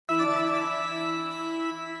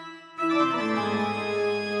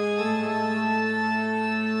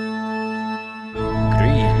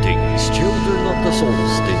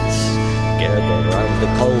around the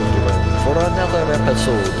cauldron for another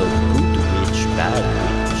episode of Good Witch, Bad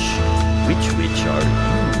Witch. Which are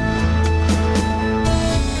you?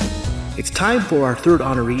 It's time for our third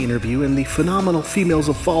honoree interview in the Phenomenal Females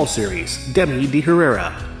of Fall series, Demi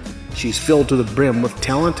Deherrera. She's filled to the brim with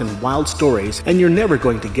talent and wild stories, and you're never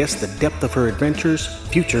going to guess the depth of her adventures,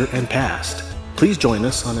 future and past. Please join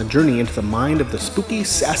us on a journey into the mind of the spooky,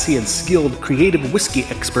 sassy, and skilled creative whiskey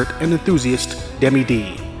expert and enthusiast, Demi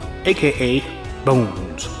D, aka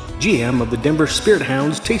Bones, GM of the Denver Spirit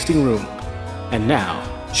Hounds Tasting Room. And now,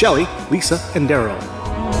 Shelley, Lysa, and Darryl.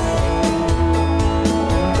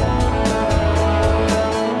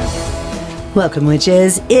 Welcome,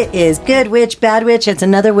 witches. It is Good Witch, Bad Witch. It's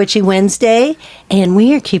another Witchy Wednesday, and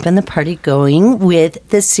we are keeping the party going with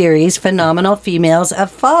the series Phenomenal Females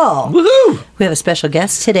of Fall. Woohoo! We have a special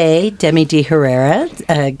guest today, Demi Deherrera,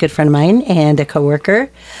 a good friend of mine and a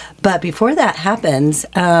coworker. But before that happens,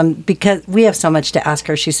 because we have so much to ask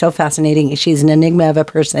her, she's so fascinating. She's an enigma of a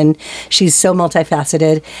person. She's so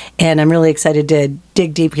multifaceted, and I'm really excited to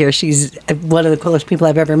dig deep here. She's one of the coolest people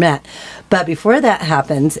I've ever met. But before that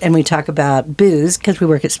happens, and we talk about booze, because we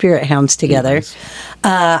work at Spirit Hounds together, Nice.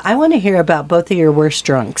 I want to hear about both of your worst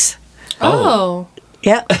drunks. Oh.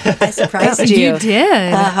 Yep, I surprised you. You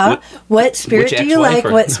did. Uh-huh. What spirit do you like?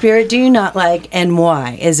 What spirit do you not like, and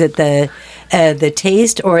why? Is it the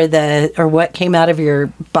taste, or what came out of your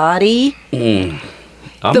body? The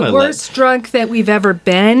worst drunk that we've ever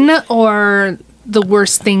been, or the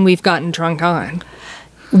worst thing we've gotten drunk on?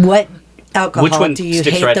 What alcohol Which one do you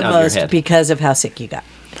sticks hate right the out of your most head? because of how sick you got?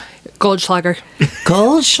 Goldschlager.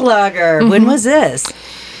 Goldschlager. When was this?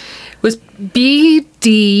 Was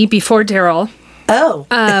BD before Darryl. Oh,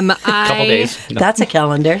 Couple days. No. that's a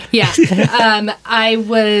calendar. Yeah. I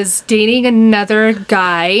was dating another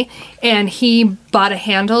guy, and he bought a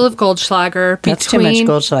handle of Goldschlager. That's too much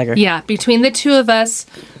Goldschlager. Yeah. Between the two of us,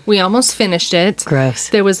 we almost finished it. Gross.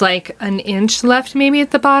 There was like an inch left maybe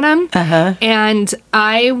at the bottom. Uh-huh. And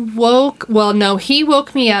he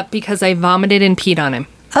woke me up because I vomited and peed on him.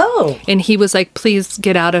 Oh, And he was like, please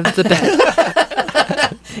get out of the bed.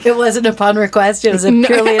 it wasn't upon request. It was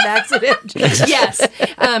purely an accident. Yes.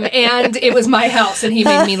 And it was my house, and he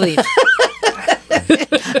made me leave.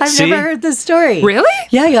 I've never heard this story. Really?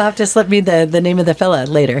 Yeah, you'll have to slip me the name of the fella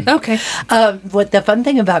later. Okay. What the fun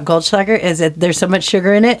thing about Goldschlager is that there's so much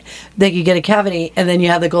sugar in it that you get a cavity and then you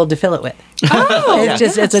have the gold to fill it with. Oh,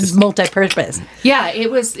 It's a multi-purpose. yeah. It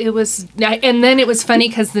was, and then it was funny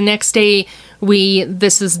because the next day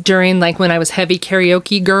this is during like when I was heavy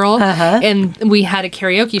karaoke girl, and we had a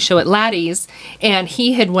karaoke show at Laddie's, and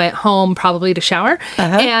he had went home probably to shower,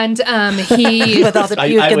 and he With all the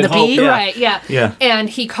puke and would the hope, pee. yeah. Right, yeah. Yeah. And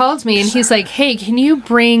he called me and he's like, hey, can you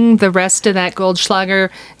bring the rest of that Goldschlager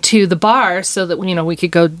to the bar so that, we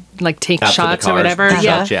could go like take After the shots or cars. whatever.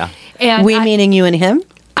 Shots, yeah. And We meaning you and him?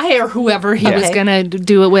 or whoever he was Okay. going to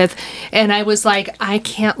do it with. And I was like, I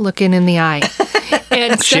can't look in the eye.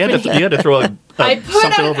 And You had to throw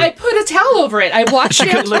something over. I put a towel over it. I walked She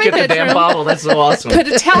down could to look my at the damn bedroom, bottle. That's so awesome. put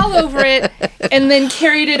a towel over it, and then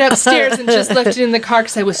carried it upstairs and just left it in the car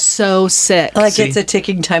because I was so sick. Like See? it's a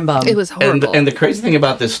ticking time bomb. It was horrible. And the crazy thing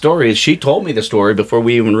about this story is she told me the story before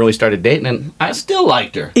we even really started dating, and I still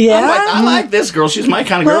liked her. Yeah? I'm like, I like this girl. She's my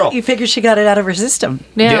kind of Well, girl. you figure she got it out of her system.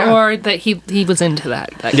 Yeah. Or that he was into that.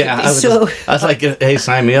 That Yeah, could I be. was like, hey,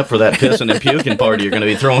 sign me up for that pissing and puking party you're going to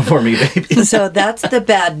be throwing for me, baby. So that's the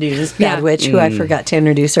bad news, Bad Yeah. Witch, who I forgot to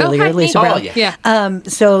introduce earlier, Okay, Lisa thank Brown. you. Yeah.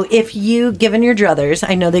 So if you, given your druthers,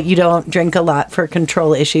 I know that you don't drink a lot for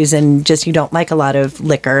control issues and just you don't like a lot of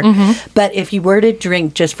liquor, but if you were to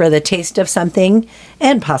drink just for the taste of something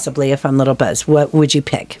and possibly a fun little buzz, what would you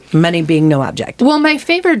pick? Money being no object. Well, my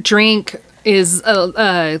favorite drink is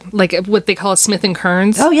like what they call a Smith and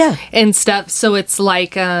Kearns. Oh, yeah. And stuff. So it's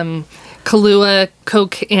like Kahlua,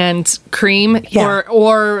 Coke, and cream, Yeah.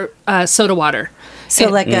 or soda water. So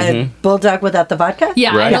like a bulldog without the vodka?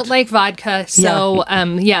 Yeah, I Right. don't like vodka, so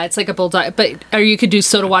it's like a bulldog. Or you could do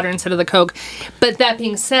soda water instead of the Coke. But that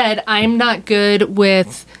being said, I'm not good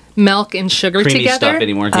with milk and sugar Creamy together stuff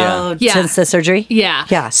anymore. Oh, Yeah. since the surgery? Yeah.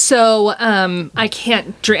 Yeah. So I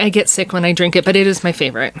can't drink. I get sick when I drink it, but it is my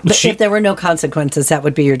favorite. But if there were no consequences, that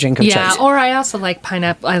would be your drink of Yeah. choice. Or I also like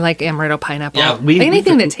pineapple. I like amaretto pineapple. Yeah,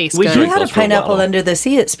 anything that tastes we good. You drink had a those for a pineapple while. under the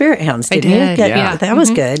sea at Spirit Hounds, I didn't did. you? Yeah. That was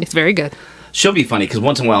good. It's very good. She'll be funny because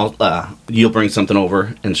once in a while you'll bring something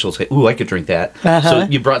over and she'll say, "Ooh, I could drink that." So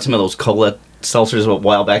you brought some of those cola seltzers a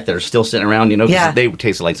while back that are still sitting around, 'cause Yeah. they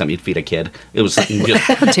tasted like something you'd feed a kid. It was something just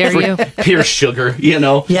How dare you? pure sugar,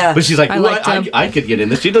 Yeah. But she's like, I "Ooh, liked them. I could get in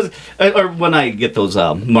this. She does, or when I get those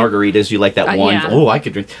margaritas, you like that one? yeah. Oh, I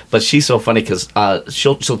could drink. But she's so funny because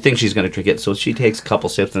she'll think she's going to drink it, so she takes a couple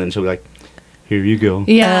sips and then she'll be like, "Here you go."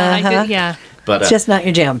 Yeah, I Uh-huh. did. Yeah. But It's just not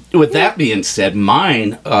your jam. with that being said,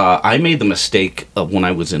 mine, I made the mistake of when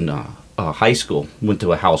I was in high school, went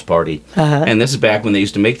to a house party. And this is back when they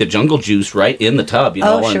used to make the jungle juice right in the tub,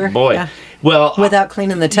 Oh, and sure, boy. yeah. Well, Without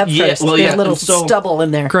cleaning the tub yeah, first. well, There's yeah, a little so- stubble in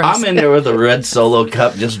there. Gross. I'm in there with a red Solo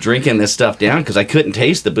cup just drinking this stuff down because I couldn't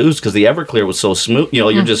taste the booze because the Everclear was so smooth.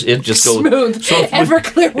 It just goes Smooth. So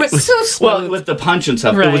Everclear was so smooth. Well, with the punch and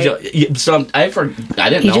stuff, Right. it was I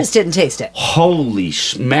didn't You know. just didn't taste it. Holy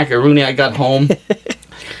smackaroonie! I got home.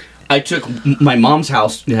 I took my mom's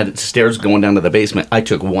house had stairs going down to the basement. I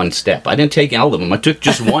took one step. I didn't take all of them. I took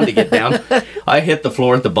just one to get down. I hit the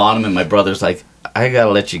floor at the bottom, and my brother's like, "I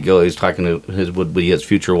gotta let you go." He's talking to his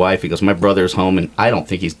future wife. He goes, "My brother's home, and I don't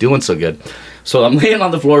think he's doing so good." So I'm laying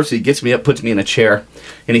on the floor. So he gets me up, puts me in a chair,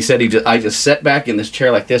 and he said I just sat back in this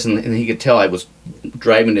chair like this, and he could tell I was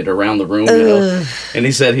driving it around the room, And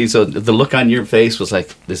he said the look on your face was like,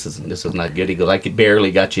 this is not good. He goes, "I could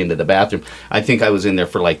barely got you into the bathroom. I think I was in there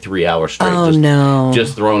for like 3 hours straight. Oh, no.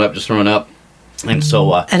 Just throwing up. And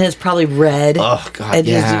so And it's probably red. oh god, And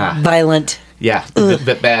yeah. just violent. Yeah,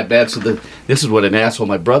 bad. So this is what an asshole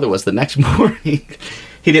my brother was the next morning.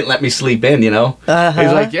 He didn't let me sleep in, He's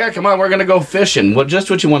like, "Yeah, come on, we're gonna go fishing.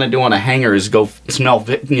 Just what you want to do on a hangar is go smell,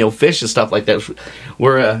 fish and stuff like that."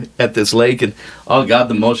 We're at this lake, and oh god,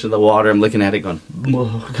 the motion of the water. I'm looking at it, going,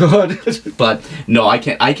 "Oh god!" But no, I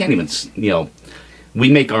can't even. We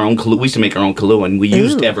make our own Kahlua. We used to make our own Kahlua, and we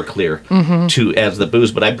used Everclear as the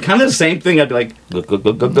booze. But I'm kind of the same thing. I'd be like, look.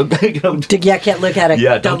 Yeah, can't look at it.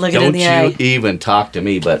 Yeah, don't look it in the eye. Don't you even talk to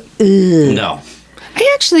me. But no. I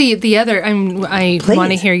actually, I Please.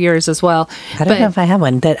 want to hear yours as well. I don't know if I have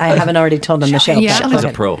one that I haven't already told on the show. Yeah. but Shelley's a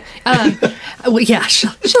okay. pro. Well, yeah,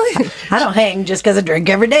 Shelley. I don't hang just because I drink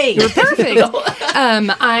every day. Perfect.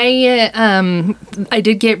 I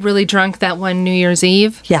did get really drunk that one New Year's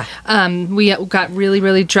Eve. Yeah. We got really,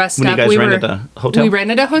 really dressed When you up. guys we rented a hotel? We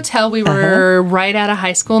rented a hotel. We were right out of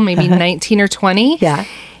high school, maybe 19 or 20. Yeah.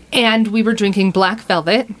 And we were drinking Black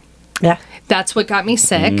Velvet. Yeah. That's what got me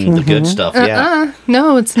sick. The good stuff, yeah.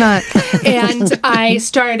 No, it's not. And I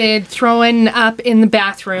started throwing up in the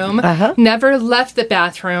bathroom. Never left the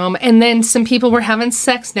bathroom. And then some people were having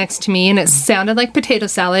sex next to me, and it sounded like potato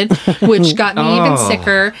salad, which got me even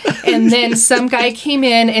sicker. And then some guy came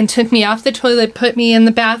in and took me off the toilet, put me in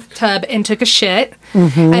the bathtub, and took a shit.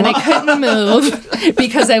 And I couldn't move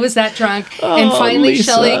because I was that drunk. And finally, Lisa.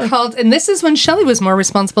 Shelley called. And this is when Shelley was more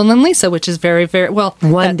responsible than Lisa, which is very, very well.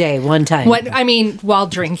 One day, one time. While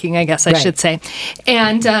drinking, I guess I Right. should say.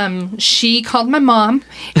 And she called my mom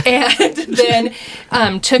and then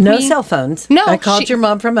took No me. cell phones. No, I called she- your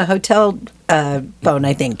mom from a hotel phone,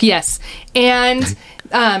 I think. Yes. And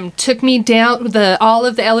took me down. All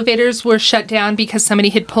of the elevators were shut down because somebody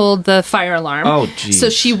had pulled the fire alarm. Oh, geez. So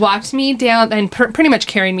she walked me down and pretty much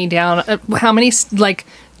carried me down. How many?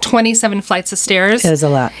 27 flights of stairs. It was a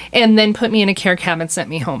lot. And then put me in a care cab and sent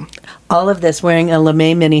me home. All of this wearing a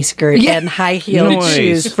lame miniskirt Yeah. and high-heeled Nice.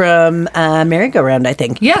 shoes from Merry-Go-Round, I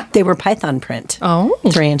think. Yeah. They were python print. Oh.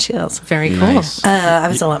 3-inch heels. Very cool. Nice. I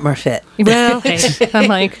was a lot more fit. Well, hey, I'm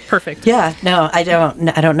like, perfect. Yeah, no, I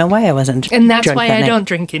don't know why I wasn't And that's drunk why that I night. don't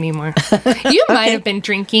drink anymore. You might have been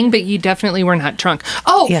drinking, but you definitely were not drunk.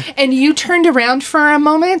 Oh, Yeah. and you turned around for a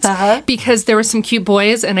moment because there were some cute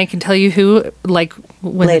boys, and I can tell you who, like,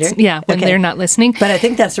 when Later? when Okay. they're not listening. But I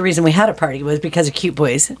think that's the reason we had a party was because of cute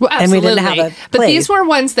boys. Well, and we absolutely. didn't have a But place. these were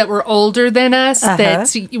ones that were older than us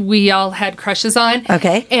that we all had crushes on.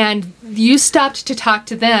 Okay. And you stopped to talk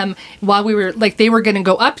to them while we were, like, they were going to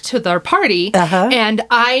go up to their party. And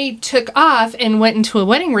I took off and went into a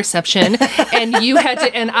wedding reception. And you had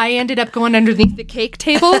to, and I ended up going underneath the cake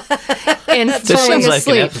table and This falling sounds like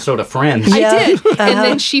asleep. an episode of Friends. Yeah. I did. And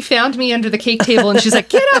then she found me under the cake table and she's like,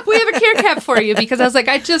 "Get up, we have a care cab for you." Because I was like,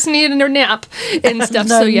 I just needed a nap and stuff.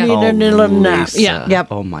 So yeah. need a little nap. Lisa. Yeah. Yep.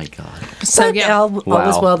 Oh my God. So But yeah. all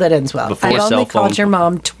was well that ends well. Before I've only cell called phones. your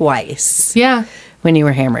mom twice Yeah. when you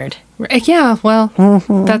were hammered. Yeah, well,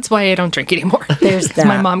 that's why I don't drink anymore. There's that.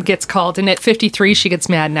 My mom gets called, and at 53, she gets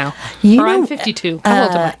mad now. You or I'm know, 52. How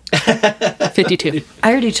old am I? 52. I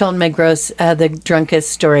already told Meg Gross the drunkest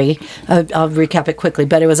story. I'll recap it quickly,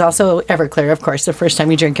 but it was also Everclear, of course. The first time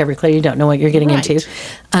you drink Everclear, you don't know what you're getting Right. into.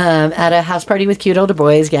 At a house party with cute older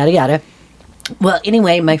boys, yada, yada. Well,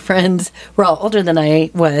 anyway, my friends were all older than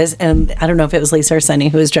I was, and I don't know if it was Lisa or Sunny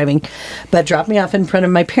who was driving, but dropped me off in front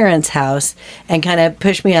of my parents' house and kind of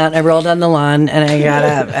pushed me out. I rolled on the lawn, and I got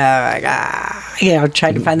up,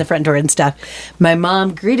 tried to find the front door and stuff. My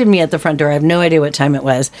mom greeted me at the front door. I have no idea what time it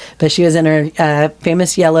was, but she was in her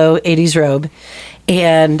famous yellow 80s robe.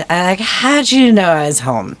 And I'm like, how'd you know I was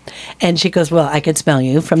home? And she goes, well, I could smell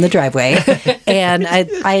you from the driveway. And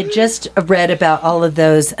I had just read about all of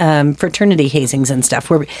those fraternity hazings and stuff.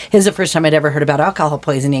 It was the first time I'd ever heard about alcohol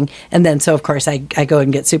poisoning. And then, so of course, I go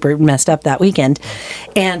and get super messed up that weekend.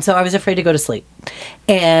 And so I was afraid to go to sleep.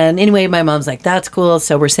 And anyway, my mom's like, that's cool.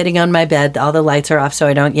 So we're sitting on my bed. All the lights are off so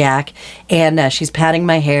I don't yak. And she's patting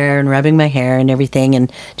my hair and rubbing my hair and everything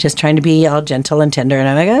and just trying to be all gentle and tender. And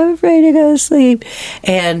I'm like, I'm afraid to go to sleep.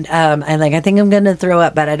 And I'm like, I think I'm going to throw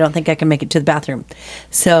up, but I don't think I can make it to the bathroom.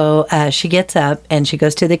 So she gets up and she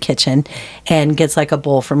goes to the kitchen and gets like a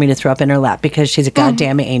bowl for me to throw up in her lap because she's a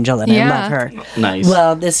goddamn angel and I love her. Nice.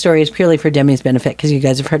 Well, this story is purely for Demi's benefit because you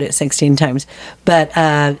guys have heard it 16 times. But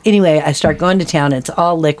anyway, I start going to town. It's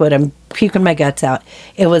all liquid. I'm puking my guts out.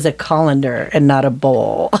 It was a colander and not a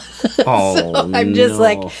bowl. Oh, so I'm just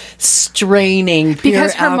like straining pure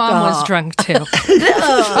Because her alcohol. mom was drunk too.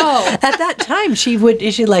 At that time, she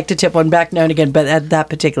liked to tip one back now and again, but at that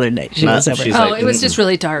particular night, she was over. she's Oh, like, it was just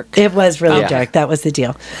really dark. It was really Yeah. dark. That was the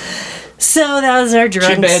deal. So that was our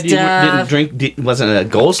drunk Too bad you stuff. didn't drink. Wasn't a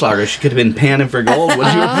gold slogger. She could have been panning for gold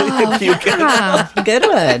when you were puking. Good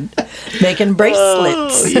one. Making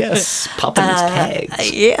bracelets. Oh, yes, popping its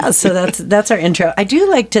tags. Yeah, so that's our intro. I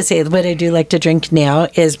do like to say what I do like to drink now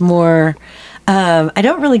is more. I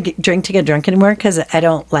don't really drink to get drunk anymore because I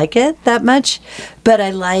don't like it that much. But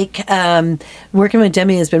I like working with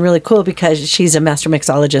Demi has been really cool because she's a master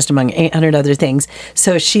mixologist among 800 other things.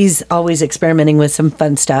 So she's always experimenting with some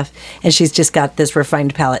fun stuff, and she's just got this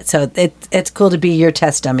refined palate. So it's cool to be your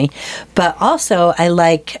test dummy. But also, I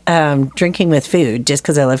like drinking with food just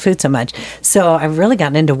because I love food so much. So I've really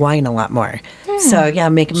gotten into wine a lot more. So yeah,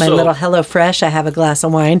 I'm making my little HelloFresh. I have a glass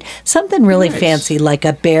of wine, something really fancy like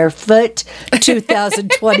a Barefoot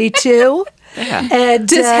 2022. Yeah. And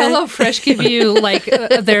Does HelloFresh give you like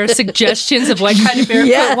their suggestions of what kind of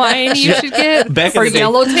barefoot wine you should get Back for in the day-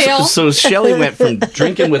 Yellowtail? So Shelley went from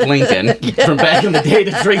drinking with Lincoln from back in the day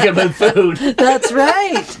to drinking with food. That's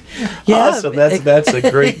right. Yeah, Awesome. That's a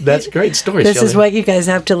great story. this Shelley. is what you guys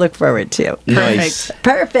have to look forward to. Nice.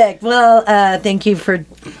 Perfect. Well, thank you for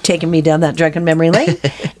taking me down that drunken memory lane.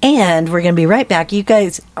 And we're going to be right back. You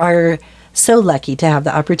guys are so lucky to have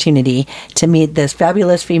the opportunity to meet this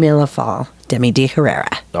fabulous female of fall, Demi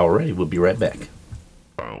Deherrera. All right, we'll be right back.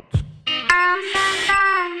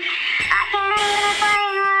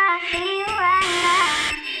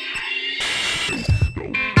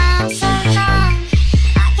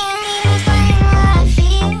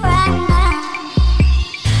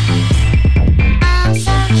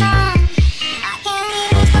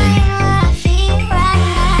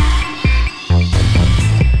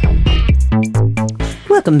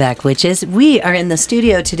 Welcome back, witches. We are in the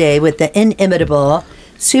studio today with the inimitable,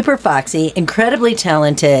 super foxy, incredibly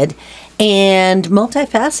talented, and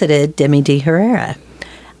multifaceted Demi Deherrera.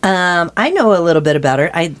 I know a little bit about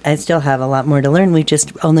her. I still have a lot more to learn. We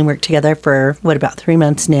just only worked together for, about 3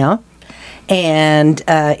 months now. And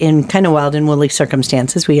in kind of wild and woolly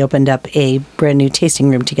circumstances, we opened up a brand new tasting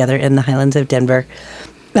room together in the Highlands of Denver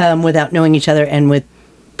without knowing each other and with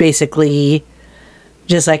basically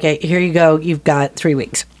just like, here you go, you've got 3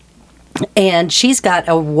 weeks. And she's got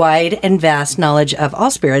a wide and vast knowledge of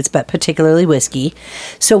all spirits, but particularly whiskey.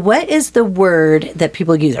 So what is the word that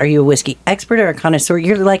people use? Are you a whiskey expert or a connoisseur?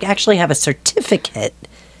 You're like actually have a certificate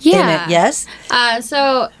in it, yes?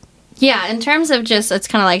 In terms of just, it's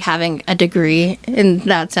kind of like having a degree in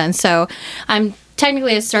that sense. So I'm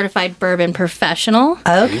technically a certified bourbon professional.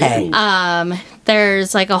 Okay.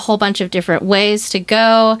 There's like a whole bunch of different ways to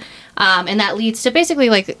go. And that leads to basically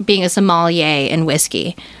like being a sommelier in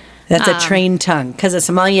whiskey. That's a trained tongue because a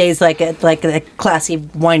sommelier is like a classy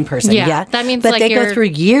wine person. Yeah, Yeah. that means but like they go you're- through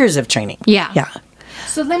years of training. Yeah. Yeah.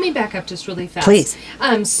 So let me back up just really fast. Please.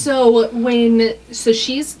 So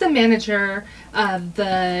she's the manager of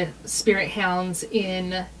the Spirit Hounds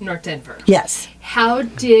in North Denver. Yes. How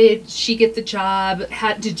did she get the job?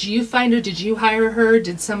 How did you find her? Did you hire her?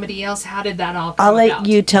 Did somebody else? How did that all come I'll let about?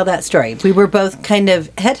 you tell that story. We were both kind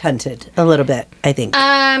of headhunted a little bit, I think.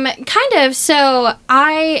 Kind of. So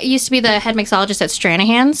I used to be the head mixologist at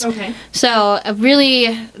Stranahan's. Okay. So a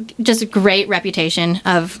really just a great reputation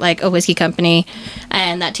of like a whiskey company,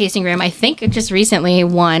 and that tasting room I think just recently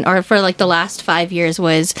won, or for like the last 5 years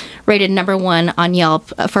was rated #1 #1 on Yelp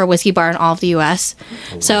for a whiskey bar in all of the U.S.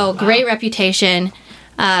 So great reputation.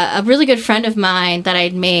 A really good friend of mine that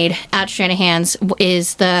I'd made at Stranahan's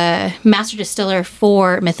is the master distiller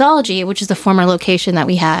for Mythology, which is the former location that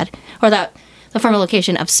we had, or the former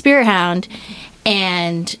location of Spirit Hound.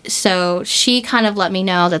 And so she kind of let me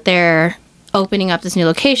know that they're opening up this new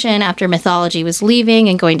location after Mythology was leaving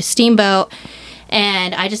and going to Steamboat.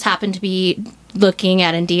 And I just happened to be looking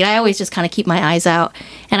at Indeed. I always just kind of keep my eyes out.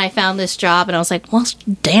 And I found this job, and I was like, well,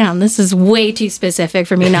 damn, this is way too specific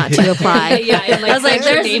for me not to apply. I was like,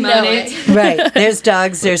 there's no way. Right. There's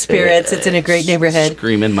dogs, there's spirits. It's in a great neighborhood.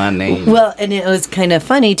 Screaming my name. Well, and it was kind of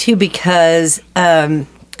funny, too, because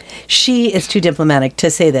she is too diplomatic to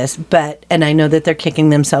say this, and I know that they're kicking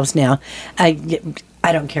themselves now.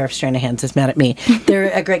 I don't care if Stranahan's is mad at me. They're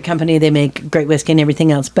a great company. They make great whiskey and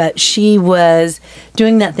everything else. But she was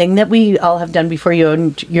doing that thing that we all have done before you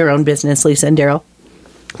owned your own business, Lysa and Darryl,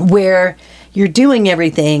 where you're doing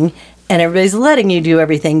everything and everybody's letting you do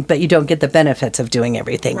everything, but you don't get the benefits of doing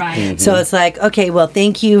everything. Right. Mm-hmm. So it's like, okay, well,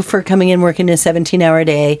 thank you for coming in, working a 17-hour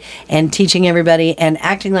day and teaching everybody and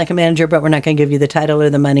acting like a manager, but we're not going to give you the title or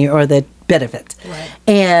the money or the benefits. Right.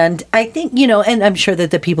 And I think, and I'm sure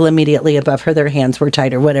that the people immediately above her, their hands were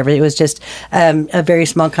tied or whatever. It was just a very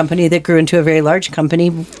small company that grew into a very large company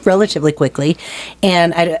relatively quickly.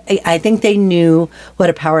 And I think they knew what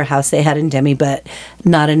a powerhouse they had in Demi, but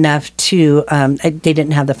not enough to, they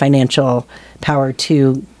didn't have the financial power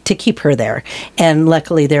to keep her there. And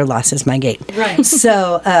luckily their loss is my gain. Right.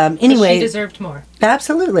 So anyway. She deserved more.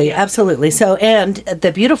 Absolutely, absolutely. So, and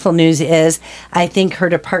the beautiful news is, I think her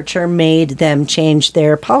departure made them change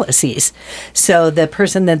their policies. So the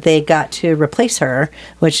person that they got to replace her,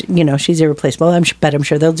 which, she's irreplaceable, but I'm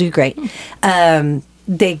sure they'll do great.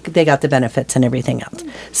 They got the benefits and everything else.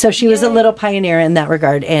 So she was a little pioneer in that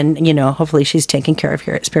regard. And, hopefully she's taken care of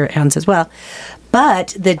here at Spirit Hounds as well.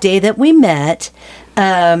 But the day that we met,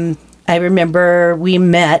 I remember we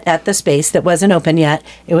met at the space that wasn't open yet.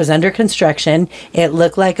 It was under construction. It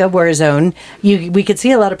looked like a war zone. We could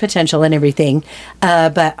see a lot of potential and everything.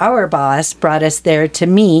 But our boss brought us there to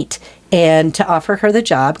meet and to offer her the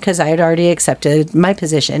job because I had already accepted my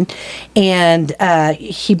position. And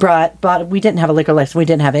he brought, we didn't have a liquor license. We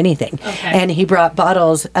didn't have anything. Okay. And he brought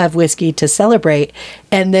bottles of whiskey to celebrate.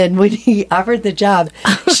 And then when he offered the job,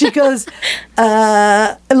 she goes,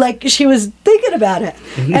 like she was thinking about it.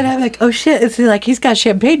 Mm-hmm. And I'm like, oh shit. It's like he's got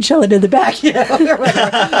champagne chilling in the back, or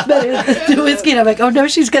whatever. But it was the whiskey. And I'm like, oh no,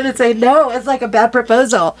 she's going to say no. It's like a bad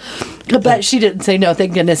proposal. But she didn't say no,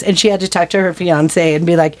 thank goodness. And she had to talk to her fiance and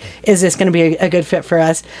be like, is this going to be a good fit for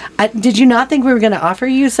us? Did you not think we were going to offer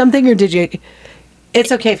you something, or did you?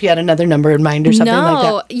 It's okay if you had another number in mind or something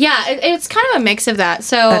like that. Yeah, it's kind of a mix of that.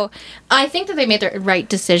 So I think that they made the right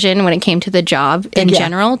decision when it came to the job in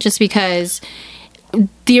general, just because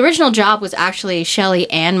the original job was actually Shelley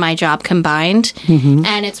and my job combined. Mm-hmm.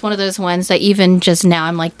 And it's one of those ones that even just now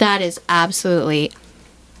I'm like, that is absolutely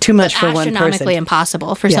too much for one person. Astronomically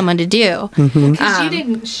impossible for someone to do. Mm-hmm. Because you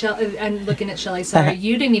didn't, I'm looking at Shelley, sorry,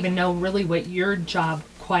 you didn't even know really what your job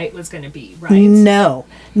quite was going to be, right? No.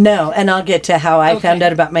 And I'll get to how I found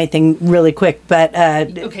out about my thing really quick, but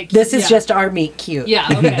this is just our meet cute. Yeah,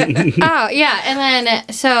 okay. Oh, yeah. And then,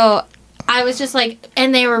 so I was just like,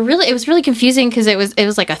 and it was really confusing because it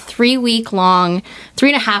was like a 3.5 week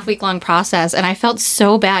long process. And I felt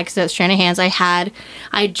so bad because at Stranahan's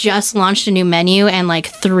I just launched a new menu and like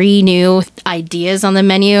 3 new ideas on the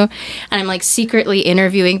menu. And I'm like secretly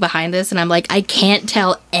interviewing behind this. And I'm like, I can't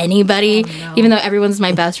tell anybody, even though everyone's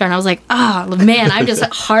my best friend. I was like, oh man, I'm just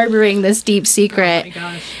harboring this deep secret. Oh my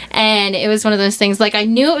gosh. And it was one of those things, like I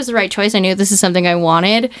knew it was the right choice. I knew this is something I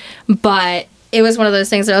wanted, but it was one of those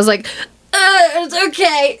things that I was like, it's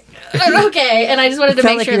okay. Okay. And I just wanted to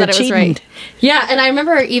make sure that it was right. Yeah. And I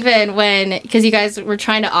remember even because you guys were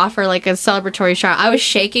trying to offer like a celebratory shot, I was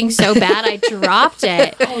shaking so bad I dropped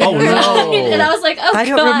it. Oh no. And I was like, oh, I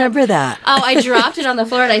don't remember that. Oh, I dropped it on the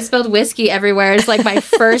floor and I spilled whiskey everywhere. It's like my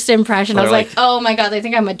first impression. I was like, oh my God, they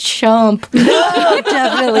think I'm a chump. No,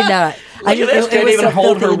 definitely not. Look at this, can't even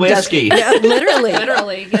hold her whiskey. Yeah, literally.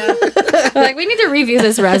 Literally, yeah. Like, we need to review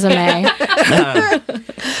this resume.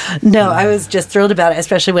 No, I was just thrilled about it,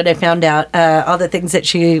 especially when I found out all the things that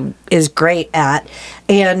she is great at.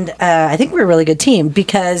 And I think we're a really good team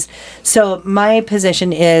because, so my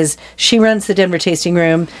position is she runs the Denver tasting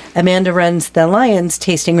room, Amanda runs the Lions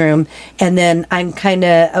tasting room, and then I'm kind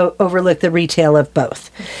of overlook the retail of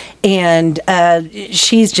both. And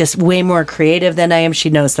she's just way more creative than I am.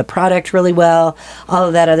 She knows the product connect really well, all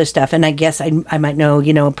of that other stuff. And I guess I might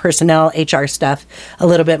know, personnel, HR stuff a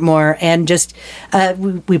little bit more. And just,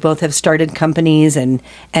 we both have started companies and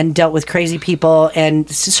dealt with crazy people, and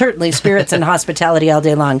certainly spirits and hospitality all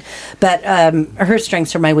day long. But her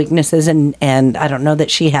strengths are my weaknesses, and I don't know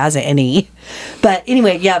that she has any. But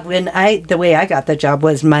anyway, yeah, the way I got the job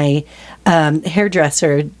was my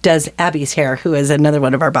hairdresser does Abby's hair, who is another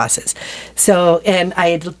one of our bosses. So, and I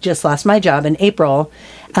had just lost my job in April.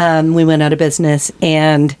 We went out of business,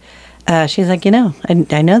 and she's like,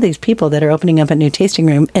 I know these people that are opening up a new tasting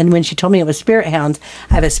room. And when she told me it was Spirit Hounds,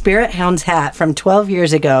 I have a Spirit Hounds hat from 12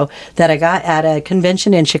 years ago that I got at a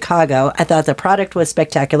convention in Chicago. I thought the product was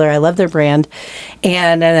spectacular. I love their brand.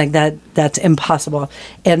 And I'm like, that's impossible.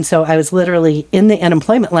 And so I was literally in the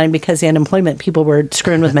unemployment line because the unemployment people were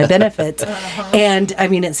screwing with my benefits. And I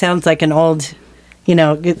mean, it sounds like an old...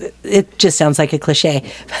 it just sounds like a cliche,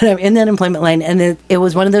 but I'm in the unemployment line, and it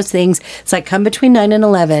was one of those things. It's like, come between 9 and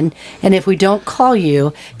 11, and if we don't call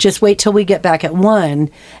you, just wait till we get back at 1,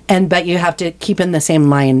 but you have to keep in the same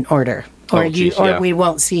line order, or we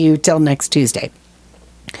won't see you till next Tuesday.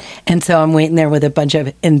 And so I'm waiting there with a bunch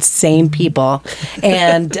of insane people,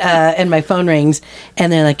 and my phone rings, and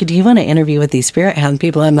they're like, "Do you want to interview with these Spirit Hound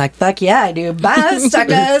people?" I'm like, "Fuck yeah, I do. Bye,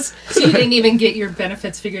 suckers." So you didn't even get your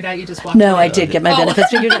benefits figured out. You just walked. No, I did get my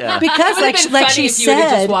benefits figured out because, like she if you would have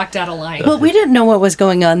said, just walked out of line. Well, we didn't know what was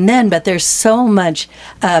going on then, but there's so much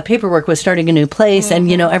paperwork with starting a new place, and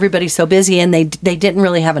everybody's so busy, and they didn't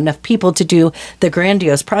really have enough people to do the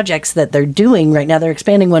grandiose projects that they're doing right now. They're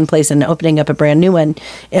expanding one place and opening up a brand new one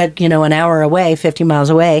at an hour away, 50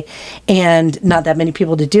 miles away, and not that many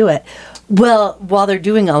people to do it. Well, while they're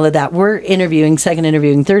doing all of that, we're interviewing, second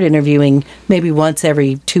interviewing, third interviewing, maybe once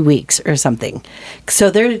every 2 weeks or something.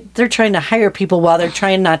 So they're trying to hire people while they're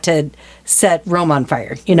trying not to set Rome on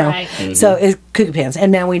fire, Right. So it's cuckoo pants.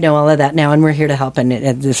 And now we know all of that now, and we're here to help, and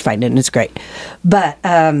it's fine, and it's great. But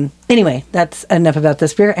anyway, that's enough about the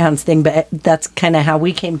Spirit Hounds thing, but that's kind of how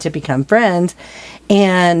we came to become friends.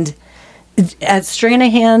 And at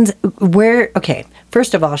Stranahan's,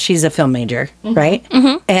 first of all, she's a film major, right?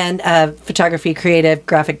 Mm-hmm. And photography, creative,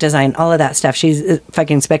 graphic design, all of that stuff she's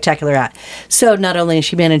fucking spectacular at. So not only is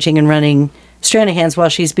she managing and running Stranahan's while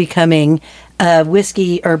she's becoming a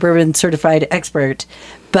whiskey or bourbon certified expert,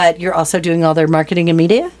 but you're also doing all their marketing and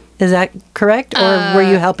media? Is that correct? Or were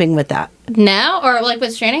you helping with that? Now? Or like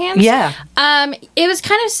with Stranahan's? Yeah. It was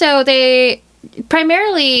kind of so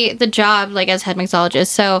primarily the job, like as head mixologist,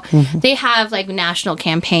 so they have like national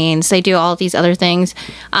campaigns, they do all these other things,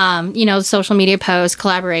 social media posts,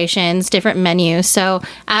 collaborations, different menus. So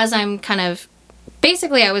as I'm kind of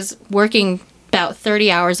basically, I was working about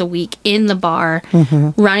 30 hours a week in the bar,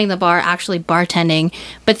 running the bar, actually bartending,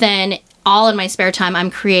 but then all in my spare time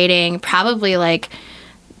I'm creating probably like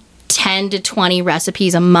 10 to 20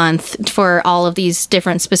 recipes a month for all of these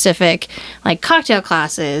different specific like cocktail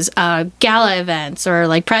classes, gala events, or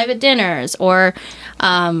like private dinners, or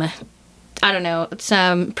I don't know,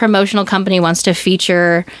 some promotional company wants to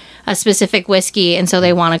feature a specific whiskey, and so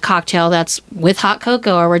they want a cocktail that's with hot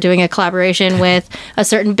cocoa, or we're doing a collaboration with a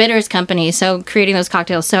certain bitters company, so creating those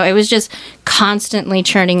cocktails. So it was just constantly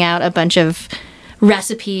churning out a bunch of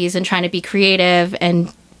recipes and trying to be creative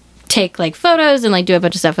and take like photos and like do a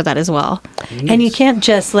bunch of stuff with that as well. And you can't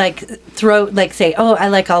just like say, oh, I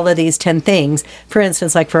like all of these 10 things. For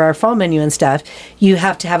instance, like for our fall menu and stuff, you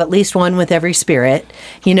have to have at least one with every spirit,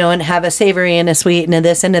 and have a savory and a sweet and a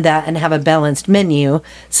this and a that, and have a balanced menu.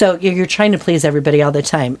 So you're trying to please everybody all the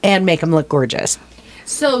time and make them look gorgeous.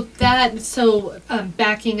 So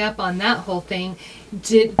backing up on that whole thing,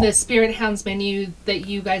 did the Spirit Hounds menu that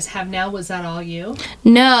you guys have now, was that all you?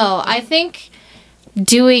 No, I think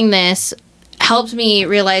doing this helped me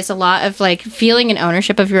realize a lot of like feeling an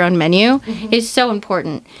ownership of your own menu is so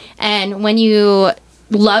important. And when you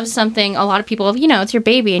love something, a lot of people, it's your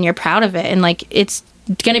baby and you're proud of it, and like it's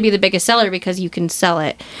going to be the biggest seller because you can sell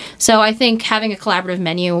it. So I think having a collaborative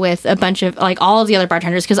menu with a bunch of like all of the other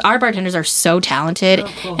bartenders, because our bartenders are so talented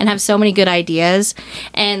and have so many good ideas,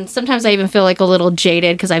 and sometimes I even feel like a little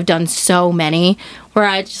jaded because I've done so many, where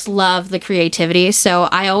I just love the creativity. So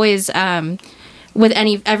I always with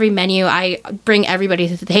every menu, I bring everybody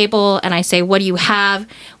to the table and I say, what do you have?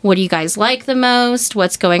 What do you guys like the most?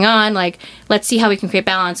 What's going on? Like, let's see how we can create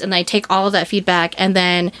balance. And I take all of that feedback, and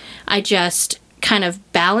then I just kind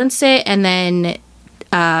of balance it, and then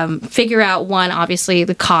figure out, one, obviously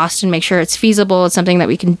the cost, and make sure it's feasible. It's something that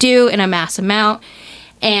we can do in a mass amount.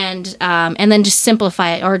 And then just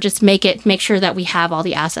simplify it, or just make sure that we have all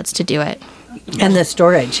the assets to do it. And the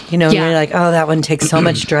storage, you're like, oh, that one takes so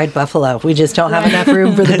much dried buffalo. We just don't have enough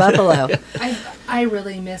room for the buffalo. I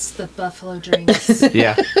really miss the buffalo drinks.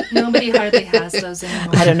 Yeah. Nobody hardly has those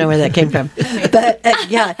anymore. I don't know where that came from. But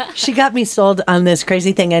yeah, she got me sold on this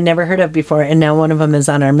crazy thing I never heard of before, and now one of them is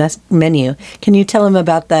on our menu. Can you tell them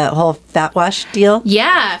about that whole fat wash deal?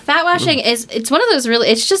 Yeah, fat washing it's one of those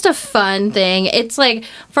it's just a fun thing. It's like,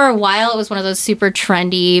 for a while, it was one of those super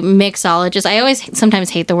trendy mixologists. I always sometimes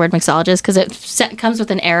hate the word mixologist because it comes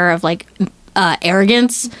with an air of like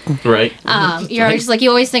arrogance. Right. You're always like, you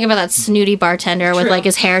always think about that snooty bartender with like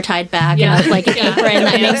his hair tied back and like an apron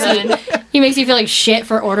that makes you feel like shit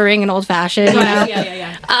for ordering an old fashioned. You know?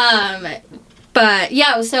 Yeah. But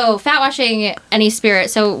yeah, so fat washing any spirit.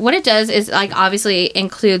 So what it does is like obviously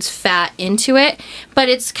includes fat into it, but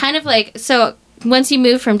it's kind of like, so once you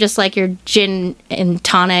move from just like your gin and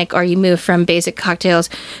tonic, or you move from basic cocktails,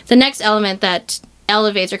 the next element that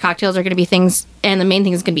elevates your cocktails are going to be things, and the main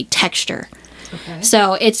thing is going to be texture. Okay.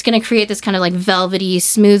 So it's going to create this kind of like velvety,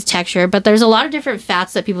 smooth texture, but there's a lot of different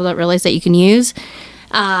fats that people don't realize that you can use.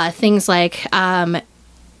 Things like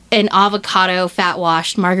an avocado fat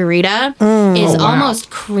washed margarita is almost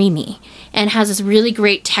creamy and has this really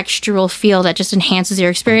great textural feel that just enhances your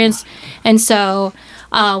experience. And so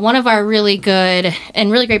one of our really good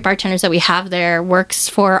and really great bartenders that we have there works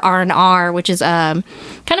for R&R, which is kind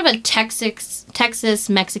of a Texas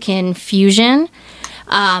Mexican fusion.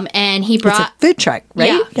 And he brought... It's a food truck,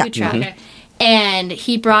 right? Yeah, food truck. Okay. And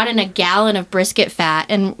he brought in a gallon of brisket fat,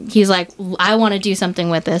 and he's like, I want to do something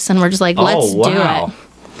with this. And we're just like, let's do it.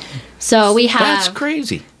 So we have... That's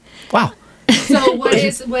crazy. Wow. So what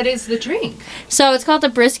is the drink? So it's called the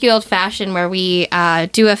Brisky Old Fashioned, where we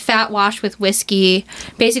do a fat wash with whiskey.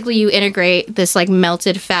 Basically, you integrate this like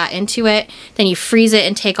melted fat into it. Then you freeze it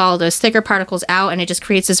and take all of those thicker particles out, and it just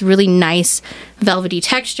creates this really nice velvety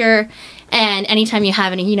texture. And anytime you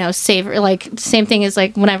have any, savor, like same thing as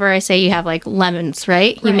like whenever I say you have like lemons,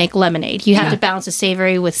 right? You make lemonade. You have to balance the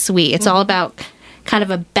savory with sweet. It's all about kind of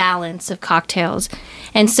a balance of cocktails.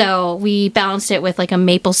 And so we balanced it with like a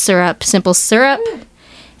maple syrup, simple syrup,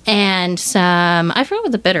 and some, I forgot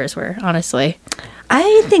what the bitters were, honestly.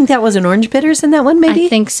 I think that was an orange bitters in that one, maybe? I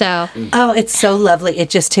think so. Oh, it's so lovely. It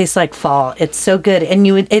just tastes like fall. It's so good. And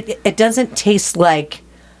it doesn't taste like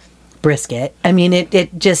brisket. I mean,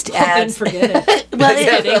 it just adds... forget it. Well,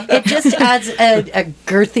 it just adds a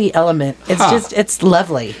girthy element. It's it's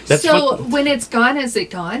lovely. So when it's gone, is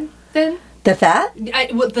it gone then? The fat?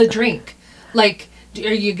 The drink. Like, are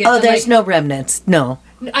you getting... Oh, there's no remnants. No.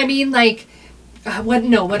 I mean, like... What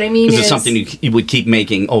I mean is... Is it something you would keep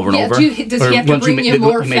making over and over? Does he have to bring you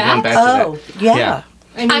more fat? Oh, yeah.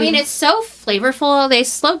 I mean, it's so flavorful. They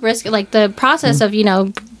slow brisket. Like, the process of,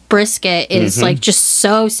 brisket is like just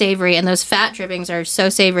so savory, and those fat drippings are so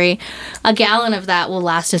savory. A gallon of that will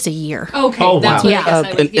last us a year. Okay. Oh, that's wow.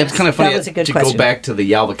 what I guess It's kind of funny to question. go back to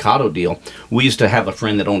the avocado deal. We used to have a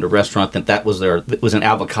friend that owned a restaurant that was an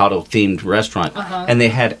avocado themed restaurant, and they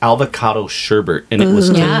had avocado sherbet, and it was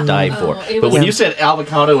to die for. But when you said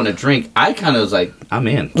avocado in a drink, I kind of was like, I'm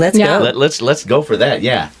in. Let's go. Let's go for that.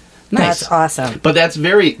 Yeah. Nice. That's awesome. But that's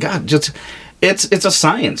it's a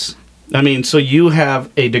science. I mean, so you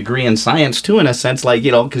have a degree in science too, in a sense, like,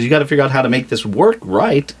 because you got to figure out how to make this work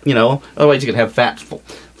right, otherwise you could have fat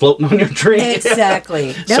floating on your drink.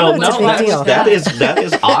 Exactly. That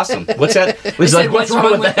is awesome. What's that? What's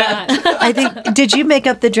wrong with that? I think, did you make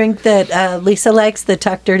up the drink that Lisa likes, the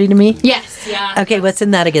Talk Dirty to Me? Yes. Yeah. Okay, what's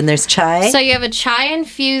in that again? There's chai? So you have a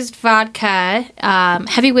chai-infused vodka,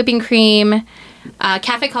 heavy whipping cream,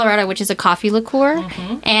 Cafe Colorado, which is a coffee liqueur,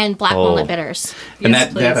 and black walnut bitters. And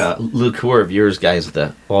that liqueur of yours, guys,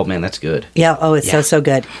 that's good. Yeah, it's so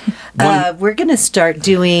good. We're going to start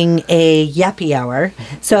doing a yappy hour.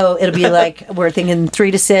 So it'll be like, we're thinking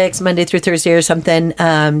 3 to 6, Monday through Thursday or something. Do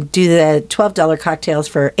the $12 cocktails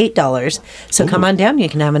for $8. So come on down, you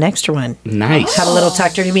can have an extra one. Nice. Have a little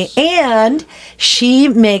Talk Dirty to Me. And she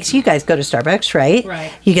makes, you guys go to Starbucks, right?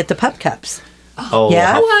 Right. You get the pup cups. Oh,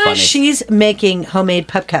 yeah, how funny. She's making homemade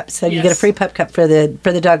pup cups, so you get a free pup cup for the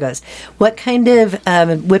doggos. What kind of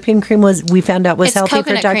whipping cream we found out was it's healthy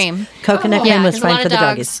for dogs? Cream. Coconut cream was fine for the a lot of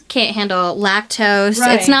doggies. dogs can't handle lactose.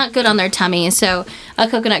 Right. It's not good on their tummy. So a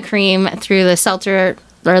coconut cream through the seltzer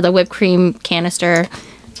or the whipped cream canister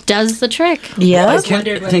does the trick. Yeah, I can't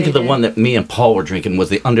think of the one that me and Paul were drinking. Was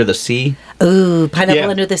the Under the Sea? Ooh, pineapple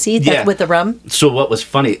under the sea. That's with the rum. So what was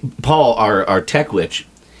funny? Paul, our tech witch.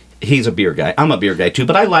 He's a beer guy. I'm a beer guy too,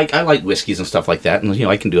 but I like whiskeys and stuff like that, and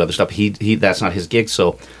I can do other stuff. He that's not his gig.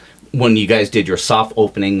 So when you guys did your soft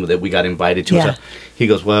opening that we got invited to, he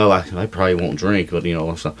goes, "Well, I probably won't drink, but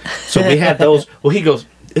so we had those." Well, he goes,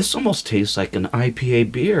 this almost tastes like an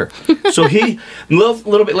IPA beer. So a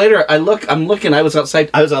little bit later, I'm looking, I was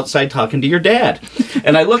outside talking to your dad.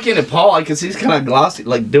 And I look in at Paul, I can see he's kind of glossy,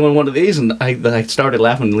 like doing one of these, and I started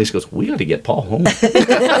laughing, and Lisa goes, we got to get Paul home.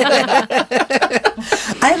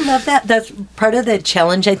 I love that. That's part of the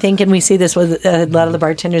challenge, I think, and we see this with a lot of the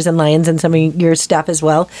bartenders and Lions and some of your staff as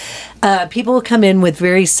well. People will come in with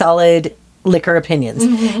very solid liquor opinions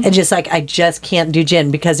and just like, I just can't do gin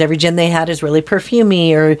because every gin they had is really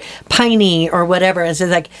perfumey or piney or whatever. And so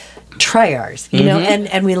it's like, try ours, you know,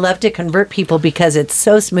 and we love to convert people because it's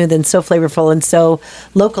so smooth and so flavorful and so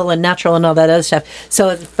local and natural and all that other stuff. So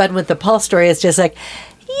it's fun with the Paul story. It's just like,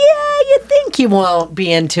 yeah, you think you won't be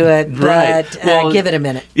into it, but give it a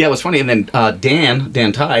minute. Yeah, it was funny. And then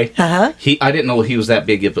Dan Ty, I didn't know he was that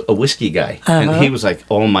big of a whiskey guy. And he was like,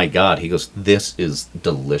 oh my God. He goes, this is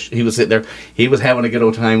delicious. He was sitting there, he was having a good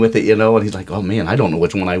old time with it, you know, and he's like, oh man, I don't know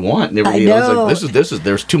which one I want. And I know. I was like, this is,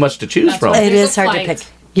 there's too much to choose from. It is hard to pick.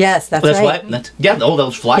 Yes, that's right.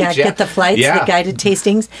 Those flights. Yeah, get the flights, the guided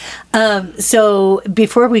tastings. So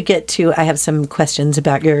before we get to, I have some questions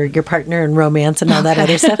about your partner and romance and all that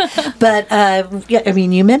other stuff. But I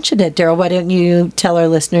mean, you mentioned it, Darryl. Why don't you tell our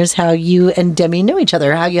listeners how you and Demi know each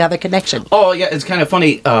other, how you have a connection? Oh yeah, it's kind of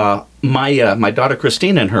funny. My daughter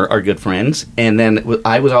Christina and her are good friends, and then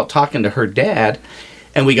I was out talking to her dad.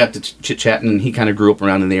 And we got to chit-chatting, and he kind of grew up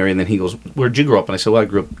around in the area, and then he goes, where'd you grow up? And I said, well, I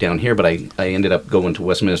grew up down here, but I ended up going to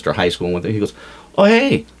Westminster High School. And he goes, oh,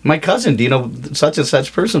 hey, my cousin, do you know such and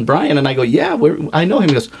such person, Brian? And I go, yeah, I know him.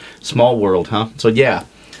 He goes, small world, huh? So, yeah.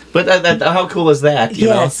 But how cool is that, you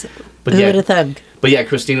know? But who would have thunk? But yeah,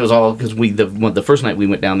 Christina was all, because the first night we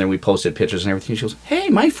went down there, we posted pictures and everything. She goes, hey,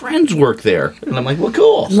 my friends work there. And I'm like, well,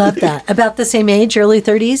 cool. Love that. About the same age, early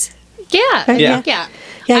 30s? Yeah.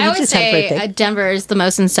 I always say Denver is the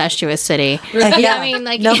most incestuous city. Yeah. I mean,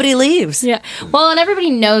 like nobody leaves. Yeah. Well, and everybody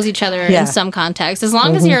knows each other in some context. As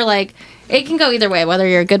long as you're like, it can go either way. Whether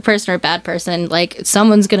you're a good person or a bad person, like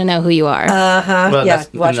someone's gonna know who you are. Well,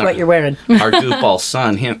 watch what you're wearing. Our goofball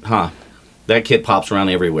son, that kid pops around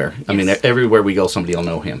everywhere. I mean, everywhere we go, somebody will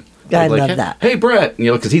know him. I love that. Hey, Brett, you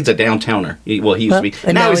know, because he's a downtowner. He used to be.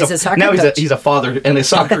 And now he's a soccer coach. He's a father and a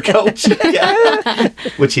soccer coach.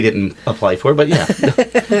 Which he didn't apply for, but yeah.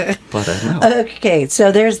 But no. Okay,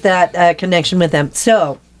 so there's that connection with them.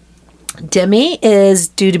 So Demi is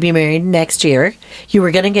due to be married next year. You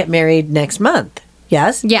were going to get married next month.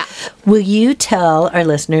 Yes? Yeah. Will you tell our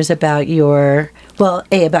listeners about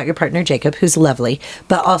about your partner Jacob, who's lovely,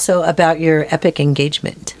 but also about your epic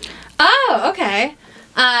engagement? Oh, okay.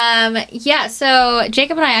 So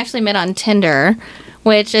Jacob and I actually met on Tinder,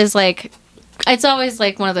 which is like, it's always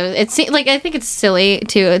like one of those, it's like, I think it's silly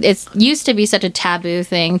too. It used to be such a taboo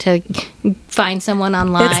thing to find someone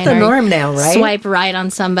online. It's the norm now, right? Swipe right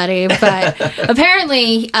on somebody. But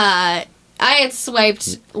apparently, I had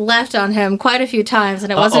swiped left on him quite a few times,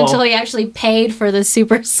 and it wasn't until he actually paid for the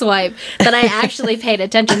super swipe that I actually paid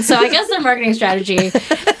attention. So I guess their marketing strategy,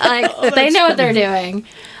 they know what they're doing.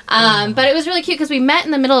 But it was really cute because we met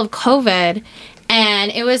in the middle of COVID,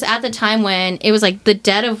 and it was at the time when it was like the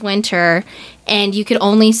dead of winter, and you could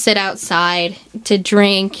only sit outside to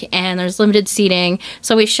drink, and there's limited seating.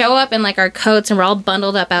 So we show up in like our coats, and we're all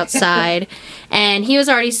bundled up outside, and he was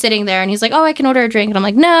already sitting there, and he's like, oh, I can order a drink. And I'm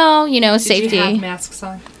like, no, safety. Did you have masks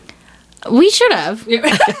on? We should have.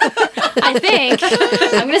 I think.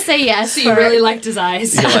 I'm going to say yes. So you really liked his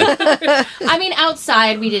eyes. I mean,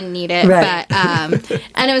 outside, we didn't need it. Right. But,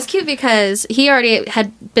 and it was cute because he already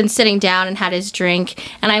had been sitting down and had his drink.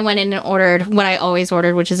 And I went in and ordered what I always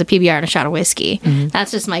ordered, which is a PBR and a shot of whiskey. Mm-hmm.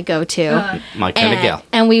 That's just my go-to. My kind of gal.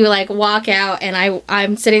 And we like walk out, and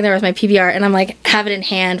I'm sitting there with my PBR, and I'm like, have it in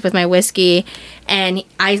hand with my whiskey. And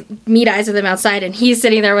I meet eyes with him outside, and he's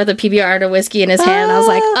sitting there with a PBR and a whiskey in his hand. I was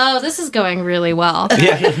like, oh, this is going really well.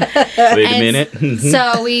 Yeah. Wait a minute.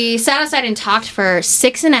 So we sat outside and talked for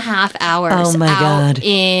 6.5 hours God.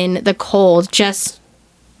 In the cold. Just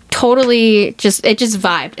totally, it just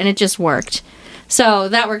vibed, and it just worked. So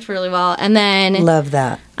that worked really well. And then love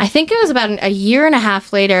that. I think it was about a year and a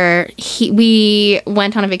half later, we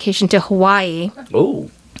went on a vacation to Hawaii.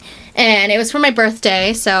 Oh. And it was for my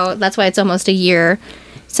birthday, so that's why it's almost a year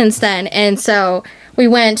since then. And so we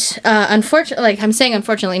went, unfortunately, I'm saying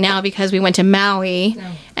unfortunately now because we went to Maui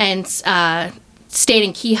and stayed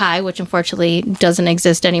in Kihei, which unfortunately doesn't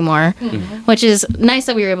exist anymore, which is nice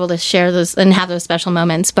that we were able to share those and have those special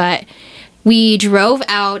moments. But we drove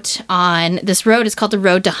out on this road. It's called the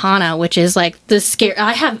Road to Hana, which is like the scare.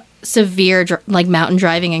 I have severe mountain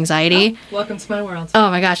driving anxiety. Welcome to my world.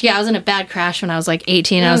 Oh my gosh. Yeah, I was in a bad crash when I was like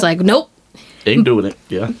 18. And I was like, nope. Ain't doing it.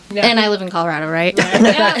 Yeah. And I live in Colorado, right?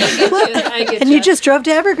 Yeah, I get And you just drove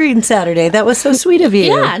to Evergreen Saturday. That was so sweet of you.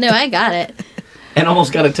 Yeah, no, I got it. And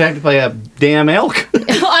almost got attacked by a damn elk.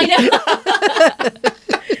 I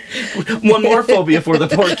know. One more phobia for the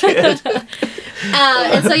poor kid.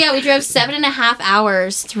 And so, yeah, we drove 7.5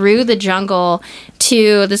 hours through the jungle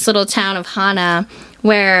to this little town of Hana,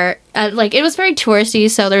 where, it was very touristy,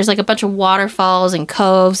 so there's, a bunch of waterfalls and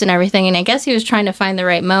coves and everything, and I guess he was trying to find the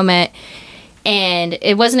right moment, and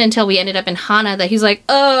it wasn't until we ended up in Hana that he's like,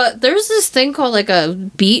 there's this thing called, a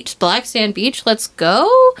beach, black sand beach, let's go?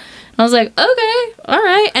 And I was like, okay, all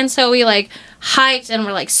right, and so we, hiked and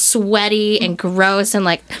we're sweaty and gross and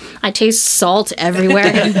I taste salt everywhere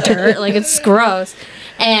and dirt, it's gross.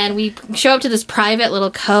 And we show up to this private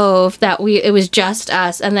little cove it was just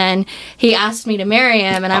us, and then he asked me to marry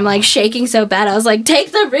him, and I'm shaking so bad. I was like,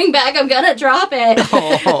 take the ring back, I'm gonna drop it.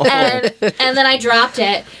 And then I dropped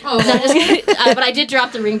it. But I did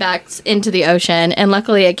drop the ring back into the ocean, and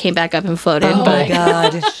luckily it came back up and floated. Oh my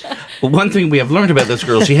God. Well, one thing we have learned about this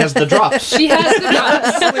girl, she has the drops. She has the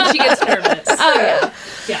drops when she gets nervous. Oh yeah.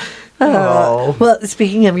 Yeah. Oh. Well,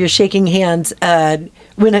 speaking of your shaking hands,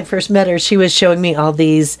 when I first met her, she was showing me all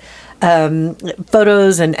these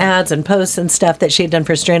photos and ads and posts and stuff that she had done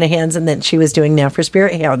for Strand of Hands and that she was doing now for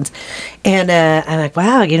Spirit Hounds. And I'm like,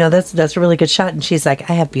 wow, that's a really good shot. And she's like,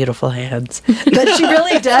 I have beautiful hands. But she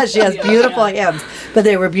really does. She has beautiful hands. But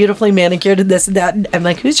they were beautifully manicured and this and that. And I'm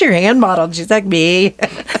like, who's your hand model? And she's like, me.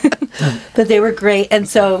 But they were great. And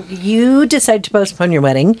so you decided to postpone your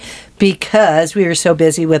wedding because we were so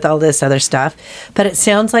busy with all this other stuff. But it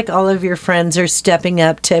sounds like all of your friends are stepping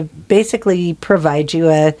up to basically provide you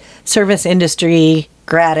a service industry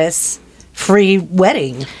gratis free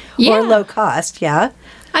wedding or low cost. Yeah.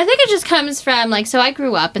 I think it just comes from, so I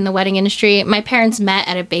grew up in the wedding industry. My parents met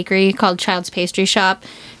at a bakery called Child's Pastry Shop.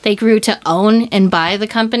 They grew to own and buy the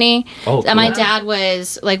company. Oh, cool. My dad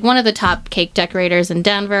was, one of the top cake decorators in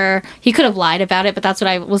Denver. He could have lied about it, but that's what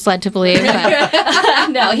I was led to believe. But,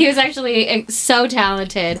 no, he was actually so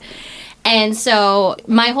talented. And so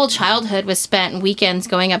my whole childhood was spent weekends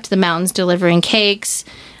going up to the mountains delivering cakes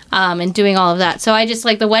and doing all of that. So I just,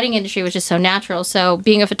 the wedding industry was just so natural. So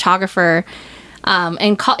being a photographer...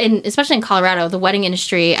 especially in Colorado, the wedding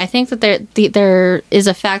industry, I think that there is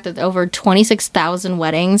a fact that over 26,000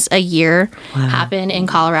 weddings a year happen in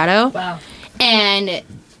Colorado. Wow. And,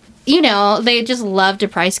 they just love to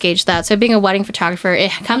price gauge that. So being a wedding photographer, it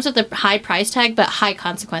comes with a high price tag, but high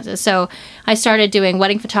consequences. So I started doing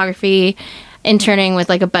wedding photography, interning with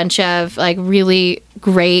a bunch of really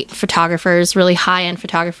great photographers, really high-end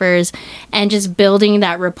photographers, and just building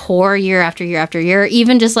that rapport year after year after year.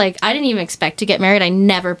 Even just I didn't even expect to get married. I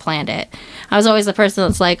never planned it. I was always the person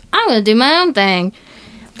that's I'm going to do my own thing.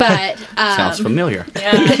 But sounds familiar.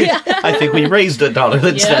 Yeah. I think we raised a daughter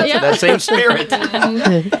that's that same spirit.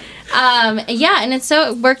 And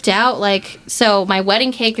it worked out. So my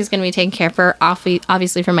wedding cake is going to be taken care for,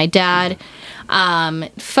 obviously, for my dad.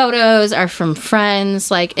 Photos are from friends,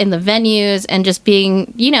 in the venues, and just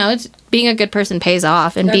being, being a good person pays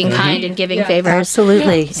off, and being kind and giving favors.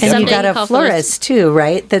 Absolutely. And Someday you got a florist too,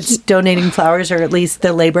 right? That's donating flowers, or at least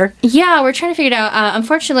the labor. Yeah, we're trying to figure it out.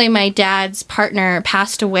 Unfortunately, my dad's partner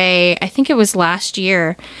passed away, I think it was last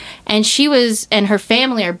year, and her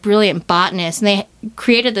family are brilliant botanists, and they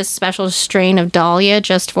created this special strain of dahlia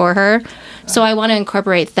just for her. So I want to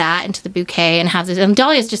incorporate that into the bouquet and have this. And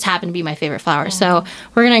dahlias just happen to be my favorite flower. So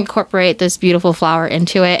we're going to incorporate this beautiful flower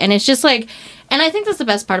into it. And it's just and I think that's the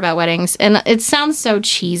best part about weddings. And it sounds so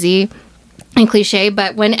cheesy and cliche,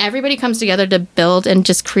 but when everybody comes together to build and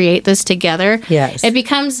just create this together, it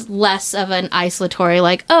becomes less of an isolatory,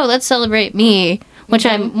 let's celebrate me, which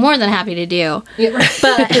I'm more than happy to do. Yeah, right.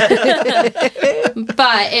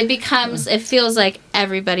 But it feels like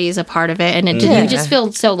everybody's a part of it, and you just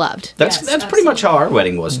feel so loved. That's pretty much how our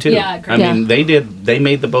wedding was too. Yeah, great. I mean, they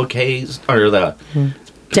made the bouquets or the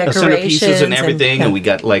decorations centerpieces and everything, and we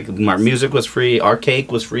got our music was free, our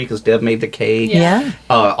cake was free because Deb made the cake. Yeah.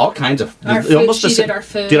 All kinds of she did our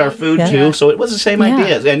food. Did our food too, so it was the same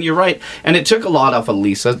idea. And you're right, and it took a lot off of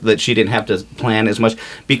Lisa that she didn't have to plan as much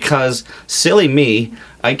because silly me,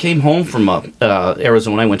 I came home from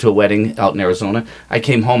Arizona. I went to a wedding out in Arizona. I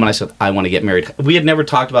came home and I said, I want to get married. We had never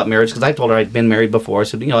talked about marriage because I told her I'd been married before. I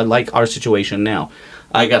said, I like our situation now.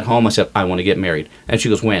 I got home, I said, I want to get married. And she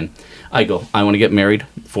goes, when? I go, I want to get married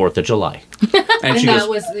 4th of July. And she that goes,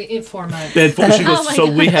 was in 4 months. And she goes,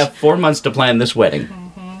 so we have 4 months to plan this wedding.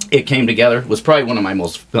 It came together. It was probably one of my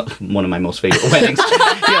most favorite weddings. One of my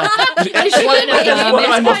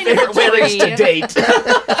most favorite weddings to date.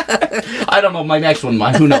 I don't know my next one.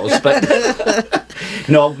 Who knows? But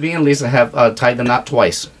No, me and Lisa have tied the knot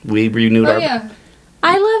twice. We renewed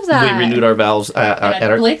I love that. We renewed our vows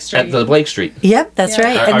at Blake Street. At the Blake Street. Yep, that's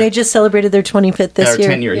right. And they just celebrated their 25th this year.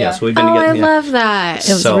 10 year, Yeah. yes. We've been Oh, together. I love that.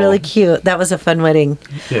 It was really cute. That was a fun wedding.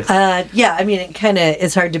 Yes. Yeah, I mean, it kind of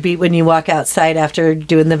is hard to beat when you walk outside after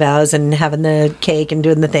doing the vows and having the cake and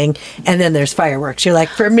doing the thing, and then there's fireworks. You're like,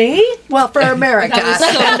 for me? Well, for America. That was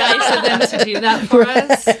so nice of them to do that for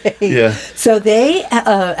us. Yeah. So they,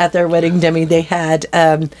 at their wedding, Demi, they had...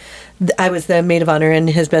 I was the maid of honor, and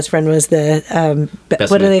his best friend was the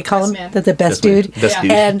what do man. they call Best him? man. The best Best man. dude. Best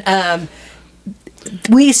dude. And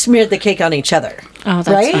we smeared the cake on each other. Oh, that's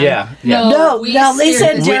right? fun. Yeah. No, we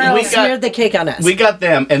Lysa and smeared- Darryl We got- smeared the cake on us. We got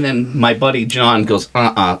them, and then my buddy John goes,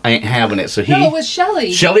 I ain't having it. So he... No, it was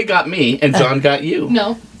Shelley. Shelley got me, and John got you.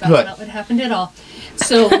 No, that's What? not what happened at all.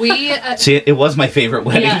 So we... See, it was my favorite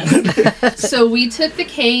wedding. Yes. So we took the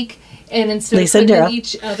cake, and instead Lysa of and putting Darryl. in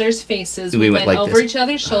each other's faces, We we went went like over this. each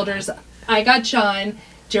other's shoulders. I got John,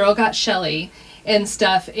 Darryl got Shelley, and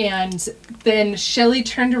stuff. And then Shelley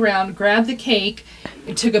turned around, grabbed the cake,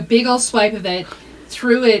 and took a big old swipe of it,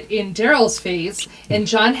 threw it in Darryl's face, and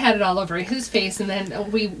John had it all over his face. And then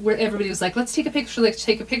everybody was like, "Let's take a picture. Let's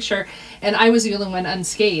take a picture." And I was the only one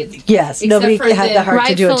unscathed. Yes, Except nobody for had the then- heart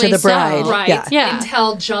to do it to Rightfully the so. bride. Right. Yeah. Yeah.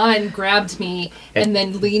 Until John grabbed me and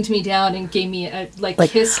then leaned me down and gave me a Like,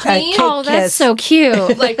 kissed a me. cake. Oh, that's Kiss. so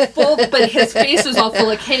cute. Like full, but his face was all full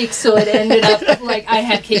of cake, so it ended up like I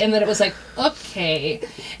had cake, and then it was like okay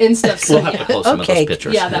and stuff. So We'll have to post some of Okay. those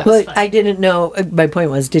pictures. Yeah, that Well, was fun. I didn't know. My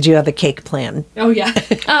point was, did you have a cake plan Oh yeah,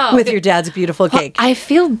 Oh, with your dad's beautiful cake? I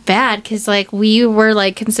feel bad because like we were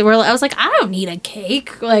like I was like, I don't need a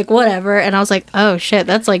cake, like whatever, and I was like, oh shit,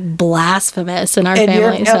 that's like blasphemous in our And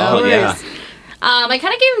you're- family. So Oh, yeah. I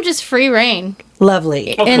kind of gave him just free reign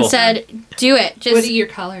Lovely. Oh, and cool. said, do it, what just are your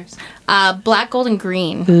colors? black, gold, and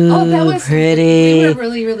green. Oh, that was pretty. We were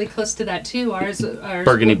really, really close to that too. Ours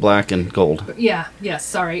Burgundy, black, and gold. Yeah, yes.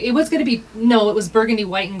 Sorry, it was going to be it was burgundy,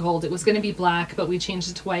 white, and gold. It was going to be black, but we changed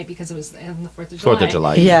it to white because it was on the 4th of July. 4th of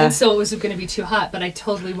July. Yeah. And so it was going to be too hot, but I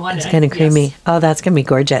totally wanted It's it. kind of creamy. Yes. Oh, that's going to be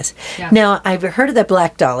gorgeous. Yeah. Now, I've heard of the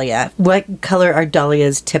black dahlia. What color are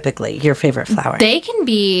dahlias typically your favorite flower? They can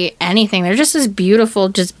be anything. They're just this beautiful,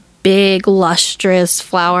 just big, lustrous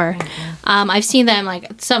flower. I've seen them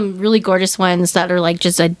like some really gorgeous ones that are like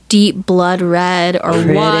just a deep blood red or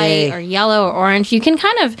Pretty. white or yellow or orange. You can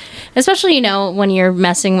kind of, especially, when you're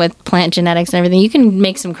messing with plant genetics and everything, you can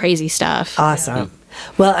make some crazy stuff. Awesome.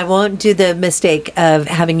 Well, I won't do the mistake of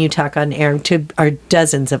having you talk on air to our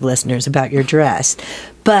dozens of listeners about your dress.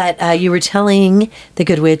 But you were telling the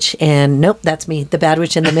Good Witch and, nope, that's me, the Bad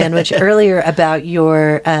Witch and the Man Witch earlier about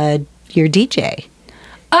your DJ.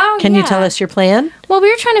 Oh, Can you yeah. tell us your plan? Well, we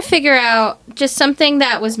were trying to figure out just something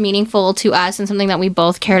that was meaningful to us and something that we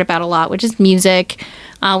both cared about a lot, which is music.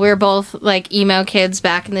 We were both like emo kids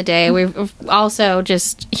back in the day. We also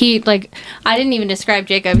just I didn't even describe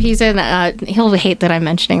Jacob. He's in he'll hate that I'm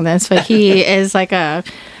mentioning this, but he is like a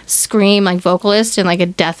scream vocalist in like a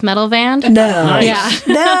death metal band. No. Nice.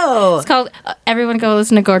 Yeah. No. It's called everyone go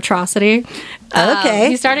listen to Gortrosity. Okay.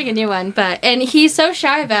 He's starting a new one, and he's so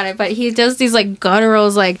shy about it, but he does these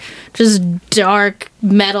gutturals, just dark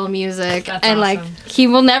metal music, That's and awesome. he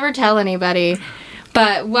will never tell anybody.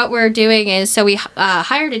 But what we're doing is, so we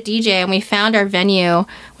hired a DJ and we found our venue,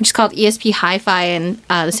 which is called ESP Hi-Fi in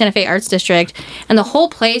the Santa Fe Arts District, and the whole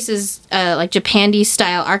place is Japandi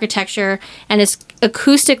style architecture, and it's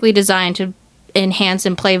acoustically designed to enhance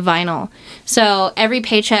and play vinyl. So every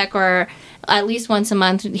paycheck or at least once a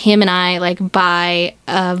month, him and I buy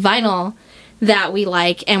vinyl that we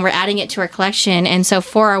like, and we're adding it to our collection. And so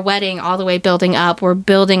for our wedding, all the way building up, we're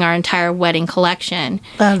building our entire wedding collection.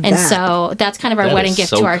 Love And that. so that's kind of our That wedding is gift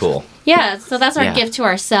so to our cool. Yeah, so that's our Yeah. gift to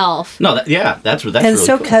ourselves. No, that's and really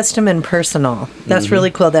so cool. custom and personal. That's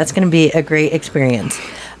really cool. That's going to be a great experience.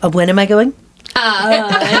 When am I going? April?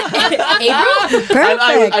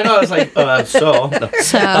 Perfect. I know. I was like, so.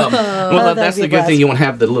 So Well, that's be the good blessed. thing. You won't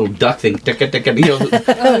have the little duck thing.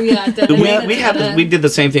 Oh yeah. We did the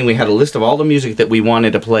same thing. We had a list of all the music that we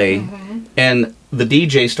wanted to play, and the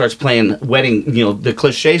DJ starts playing wedding, the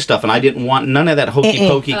cliche stuff, and I didn't want none of that hokey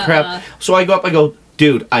pokey crap. So I go up. I go,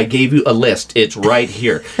 dude, I gave you a list. It's right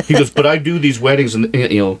here. He goes, but I do these weddings, and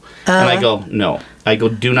and I go, no. I go,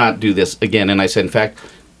 do not do this again. And I said, in fact,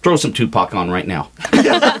 throw some Tupac on right now.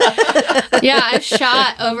 yeah, I've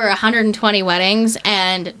shot over 120 weddings,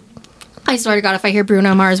 and I swear to God, if I hear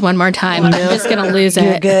Bruno Mars one more time, I'm just going to lose it.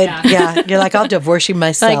 You're good. Yeah. You're like, I'll divorce you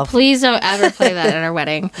myself. Like, please don't ever play that at our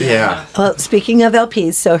wedding. Yeah. Well, speaking of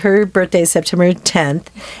LPs, so her birthday is September 10th,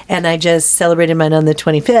 and I just celebrated mine on the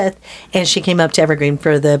 25th, and she came up to Evergreen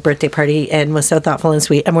for the birthday party and was so thoughtful and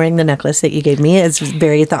sweet. I'm wearing the necklace that you gave me. It's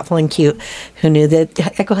very thoughtful and cute. Who knew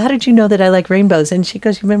that? I go, how did you know that I like rainbows? And she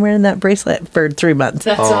goes, you've been wearing that bracelet for 3 months.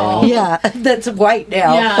 That's all. Yeah, that's white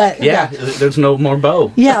now. Yeah. But, Yeah, there's no more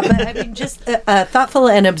bow. Yeah, but I mean, just thoughtful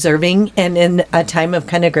and observing, and in a time of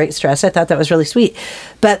kind of great stress, I thought that was really sweet.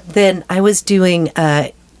 But then I was doing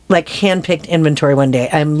like hand-picked inventory one day.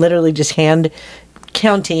 I'm literally just hand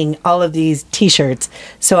counting all of these T-shirts.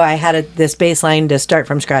 So I had this baseline to start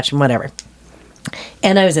from scratch and whatever.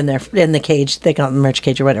 And I was in there in the cage, they call it the merch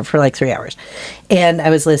cage or whatever, for like 3 hours. And I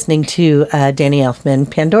was listening to Danny Elfman,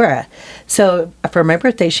 Pandora. So for my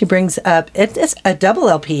birthday, she brings up, it's a double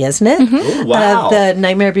LP, isn't it? Ooh, wow. The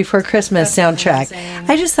Nightmare Before Christmas soundtrack. amazing.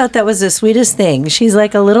 I just thought that was the sweetest thing. She's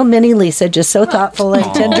like a little mini Lisa, just so thoughtful and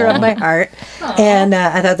tender of my heart. And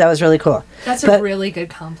I thought that was really cool. That's But- a really good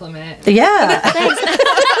compliment. Yeah.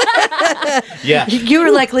 Yeah. You were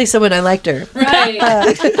like Lisa when I liked her.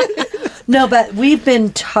 Right. No, but we've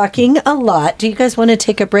been talking a lot. Do you guys want to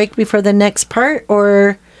take a break before the next part?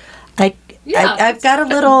 Or I've got a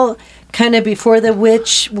little kind of before the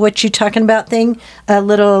what you talking about thing, a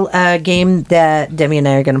little game that Demi and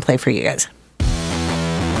I are going to play for you guys.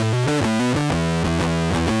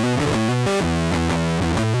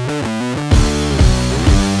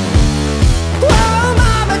 Whoa,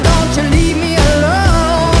 mama, don't you leave me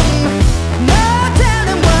alone. No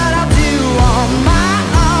telling what I'll do on my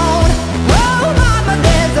own. Whoa, mama,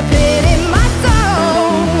 there's a pit in my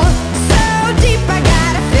soul. So deep I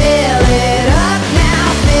gotta fill it up now.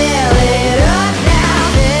 Fill it up now.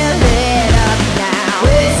 Fill it up now.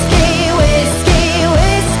 Whiskey, whiskey,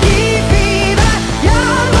 whiskey fever.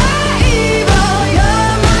 You're my evil.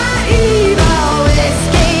 You're my evil.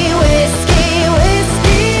 Whiskey, whiskey,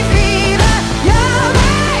 whiskey fever. You're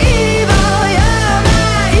my evil. You're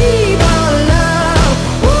my evil love.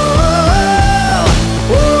 Whoa,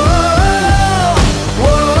 whoa,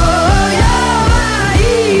 whoa. You're my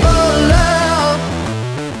evil love.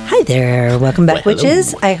 Hi there. Welcome back, Well, hello.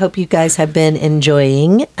 witches. I hope you guys have been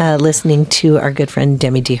enjoying listening to our good friend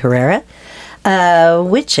Demi Deherrera.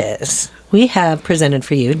 Witches, we have presented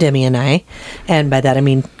for you, Demi and I, and by that I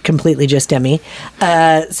mean completely just Demi,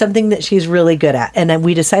 something that she's really good at. And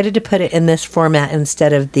we decided to put it in this format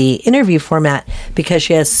instead of the interview format because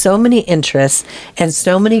she has so many interests and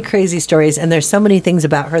so many crazy stories, and there's so many things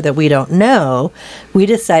about her that we don't know. We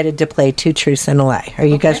decided to play Two Truths and a Lie. Are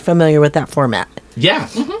you guys familiar with that format? Yeah.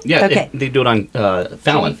 Yeah. Okay. They do it on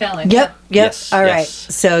Fallon. Fallon. Yep. Yes, All right. yes.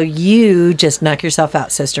 So you just knock yourself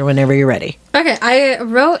out, sister, whenever you're ready. Okay, I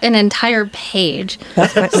wrote an entire page.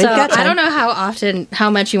 That's fine. We've So got time. I don't know how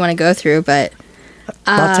much you want to go through, but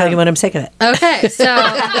I'll tell you when I'm sick of it.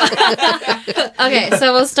 okay.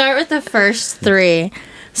 So we'll start with the first three.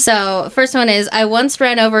 So first one is I once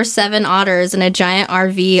ran over 7 otters in a giant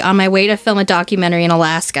RV on my way to film a documentary in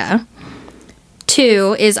Alaska.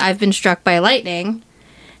 2 is I've been struck by lightning.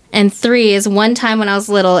 And 3 is one time when I was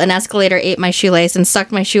little, an escalator ate my shoelace and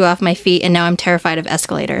sucked my shoe off my feet, and now I'm terrified of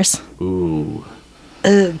escalators. Ooh.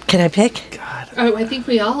 Can I pick? Oh, I think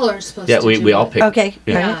we all are supposed Yeah, to we do all it. pick. Okay.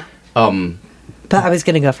 Yeah. All right. But I was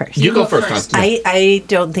going to go first. You go go first, first. Tom. I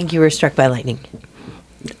don't think you were struck by lightning.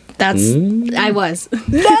 That's I was.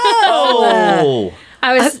 Oh.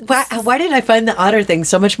 I was Why did I find the otter thing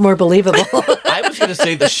so much more believable? I was going to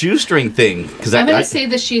say the shoestring thing because I'm going to say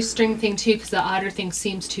the shoestring thing too because the otter thing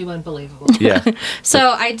seems too unbelievable. Yeah. So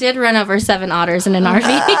I did run over 7 otters in an RV.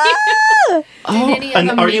 Did any of And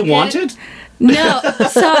them are make you it? wanted? No,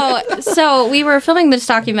 so we were filming this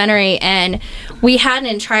documentary and we had an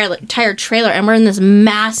entire trailer and we're in this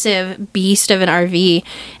massive beast of an RV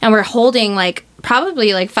and we're holding like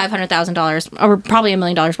probably like $500,000 or probably $1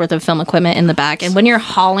 million worth of film equipment in the back. And when you're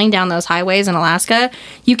hauling down those highways in Alaska,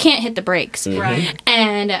 you can't hit the brakes. Right.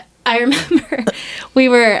 And I remember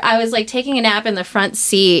I was like taking a nap in the front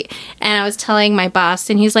seat and I was telling my boss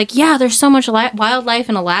and he's like, yeah, there's so much wildlife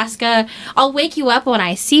in Alaska. I'll wake you up when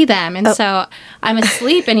I see them. And so I'm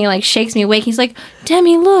asleep and he like shakes me awake. He's like,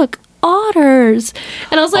 Demi, look, otters.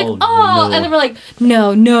 And I was like, Oh, oh. no. And then we're like,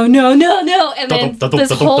 no. And then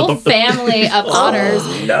this whole family of otters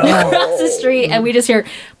across the street and we just hear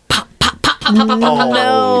pop, pop, pop. pop, pop, pop, pop, pop.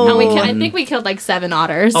 No. And I think we killed like 7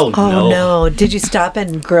 otters. Oh, Oh no. no! Did you stop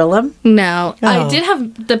and grill them? No, Oh. I did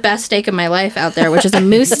have the best steak of my life out there, which is a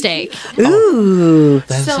moose steak. Ooh.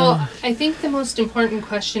 So I think the most important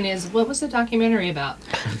question is, what was the documentary about?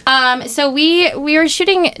 So we were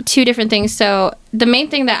shooting 2 different things. So the main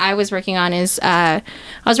thing that I was working on is I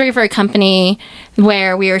was working for a company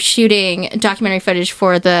where we were shooting documentary footage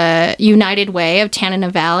for the United Way of Tanana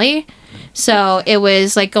Valley. So it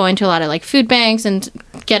was like going to a lot of like food banks and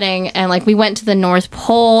like we went to the North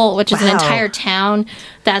Pole, which is an Wow. entire town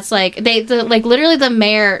that's like literally the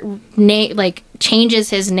mayor like changes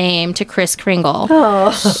his name to Kris Kringle.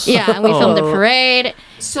 Oh. Yeah, and we filmed the parade.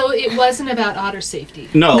 So it wasn't about otter safety.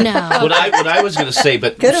 No. No. What I was going to say,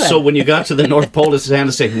 but Good one. so when you got to the North Pole, it's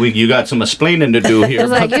Santa saying, you got some explaining to do I here.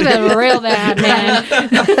 was like, you've been real bad,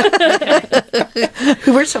 man.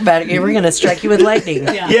 We're so bad at you. We're gonna strike you with lightning.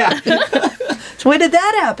 Yeah. So when did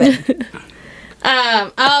that happen?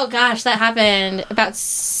 Oh gosh, that happened about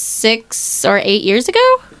 6 or 8 years ago.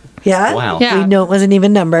 Yeah. Wow. Yeah. We know it wasn't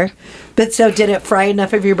even number. But so did it fry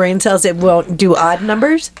enough of your brain cells it won't do odd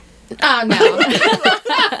numbers? Oh no.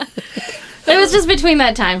 It was just between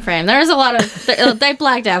that time frame. There was a lot of they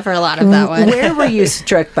blacked out for a lot of that one. Where were you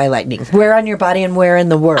struck by lightning? Where on your body and where in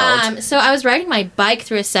the world? So I was riding my bike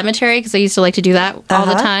through a cemetery because I used to like to do that all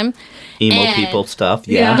the time. Emo And- people stuff.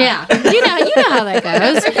 Yeah. Yeah, you know how that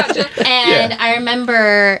goes. And I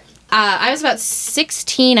remember I was about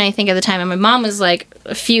 16, I think, at the time, and my mom was like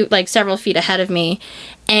several feet ahead of me,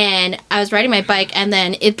 and I was riding my bike, and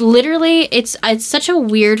then it's such a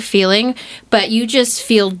weird feeling, but you just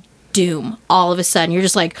feel doom all of a sudden. You're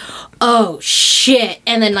just like, oh shit,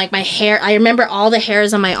 and then like my hair, I remember all the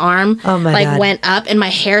hairs on my arm God. went up, and my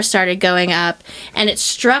hair started going up, and it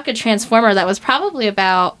struck a transformer that was probably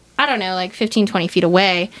about, I don't know, like 15, 20 feet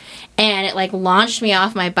away. And it like launched me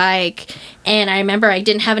off my bike. And I remember I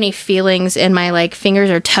didn't have any feelings in my like fingers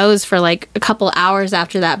or toes for like a couple hours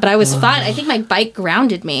after that. But I was fine. I think my bike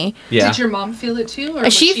grounded me. Yeah. Did your mom feel it too? Or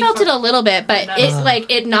was She felt it a little bit, but nice.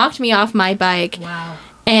 it knocked me off my bike. Wow.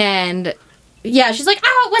 And yeah, she's like,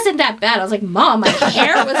 oh, it wasn't that bad. I was like, Mom, my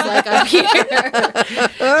hair was like up here.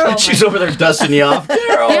 She's over there dusting you off.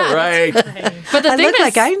 Daryl, Yeah. right. But the I thing look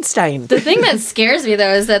like that's Einstein. the thing that scares me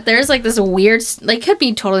though is that there's like this weird, like could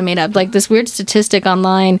be totally made up, like this weird statistic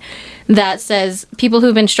online that says people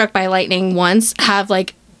who've been struck by lightning once have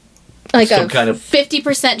like Some a kind of-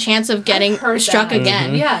 50% chance of getting heard struck that.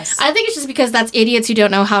 again. Yes. I think it's just because that's idiots who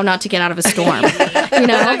don't know how not to get out of a storm. But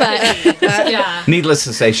Yeah. Needless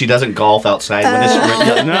to say, she doesn't golf outside when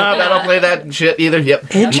it's no, I don't play that shit either.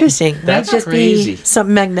 Yep. Interesting. That's Might just crazy. be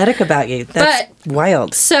something magnetic about you. That's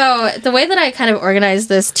wild. so the way that I kind of organized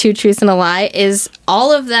this 2 truths and a lie is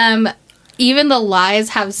all of them, even the lies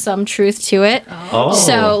have some truth to it. Oh.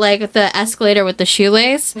 So, like the escalator with the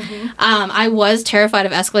shoelace, I was terrified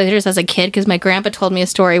of escalators as a kid because my grandpa told me a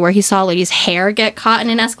story where he saw a lady's hair get caught in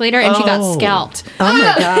an escalator and she got Oh. scalped. Oh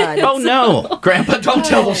my God. Oh no, Grandpa! Don't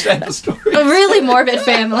tell us that story. A really morbid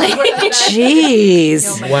family.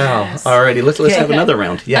 Jeez. Wow. Alrighty, let's have another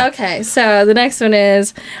round. Yeah. Okay, so the next one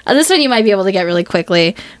is this one you might be able to get really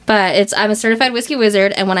quickly, but I'm a certified whiskey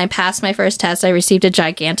wizard, and when I passed my first test, I received a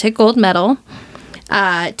gigantic gold medal.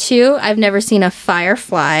 2, I've never seen a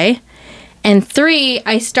firefly. And 3,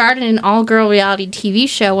 I started an all-girl reality TV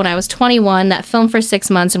show when I was 21 that filmed for 6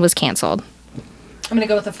 months and was canceled. I'm going to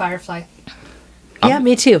go with the firefly. Yeah,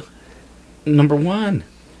 me too. Number 1.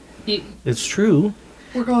 You, It's true.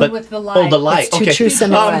 we're going But with the lie. oh, the lie. It's two Okay. truths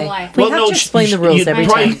and a Um, lie. We have to she- explain the rules every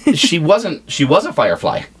probably- time. She was a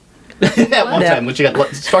firefly. At one time when she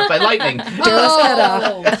got struck by lightning.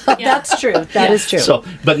 That's true. That is true. So,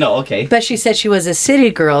 but no, okay. But she said she was a city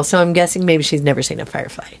girl, so I'm guessing maybe she's never seen a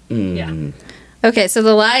firefly. Yeah. Okay, so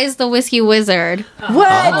the lie is the whiskey wizard.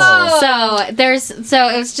 What? So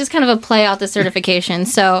it was just kind of a play out the certification.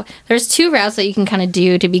 So there's 2 routes that you can kind of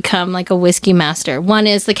do to become like a whiskey master. One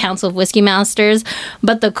is the Council of Whiskey Masters,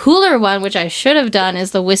 but the cooler one, which I should have done, is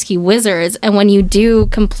the Whiskey Wizards. And when you do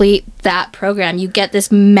complete that program, you get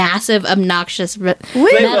this massive, obnoxious medal,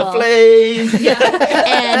 Flav.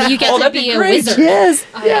 and you get to that'd be be a great. wizard. Yes.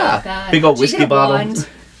 I Yeah. like that. Big old Did you whiskey get a bottle. wand?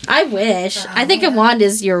 I wish. I think a wand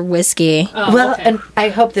is your whiskey. Oh, Well, okay. and I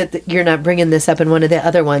hope that you're not bringing this up in one of the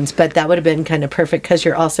other ones, but that would have been kind of perfect because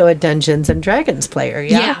you're also a Dungeons and Dragons player.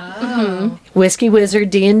 Yeah. Oh. Whiskey Wizard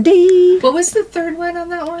D&D. What was the third one on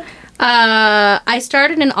that one? I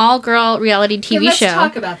started an all-girl reality TV Let's show.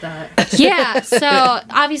 talk about that. Yeah, so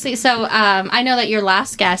obviously, I know that your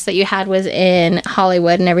last guest that you had was in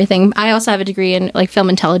Hollywood and everything. I also have a degree in like film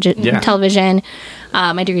and television.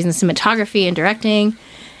 My degree's in cinematography and directing.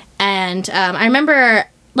 And I remember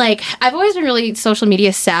like, I've always been really social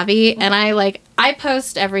media savvy, and I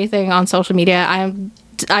post everything on social media. I'm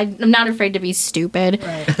not afraid to be stupid.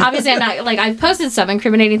 Right. Obviously, I'm not, like, I've posted some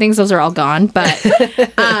incriminating things. Those are all gone. But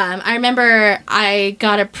I remember I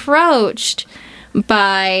got approached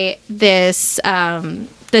by this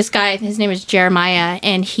guy. His name is Jeremiah,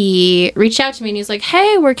 and he reached out to me, and he's like,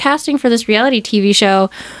 hey, we're casting for this reality TV show.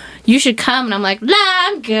 You should come. And I'm like, nah,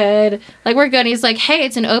 I'm good. Like, we're good. And he's like, hey,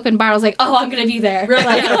 it's an open bar. I was like, oh, I'm going to be there.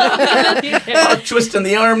 Like, Oh, twisting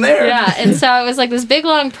the arm there. yeah. And so it was like this big,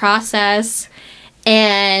 long process.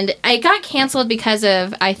 And I got canceled because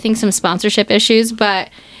of, I think, some sponsorship issues.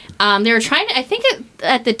 But they were trying to, I think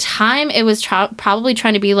at the time, it was probably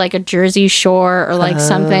trying to be like a Jersey Shore or like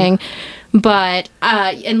something. But,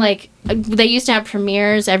 and like, they used to have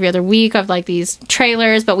premieres every other week of like these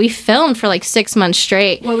trailers, but we filmed for like 6 months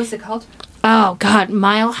straight. What was it called? Oh, God,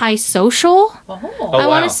 Mile High Social, Oh. I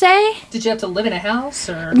want to say. Did you have to live in a house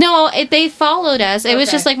or? No, they followed us. It was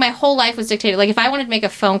Okay. just like my whole life was dictated. Like if I wanted to make a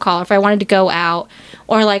phone call, or if I wanted to go out,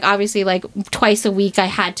 or like obviously like twice a week I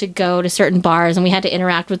had to go to certain bars and we had to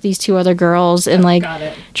interact with these two other girls and like Got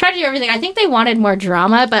it. try to do everything. I think they wanted more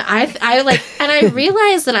drama, but I like, and I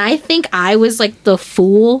realized that I think I was like the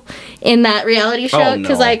fool in that reality show Oh, no.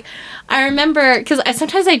 because like. I remember, because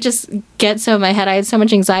sometimes I just get so in my head, I had so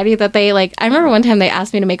much anxiety that I remember one time they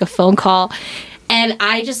asked me to make a phone call, and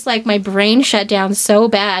I just, like, my brain shut down so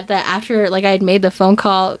bad that after, like, I had made the phone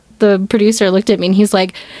call, the producer looked at me and he's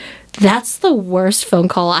like, that's the worst phone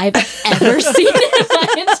call I've ever seen in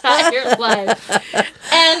my entire life.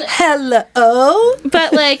 And Hello?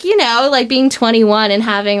 but like, you know, like being 21 and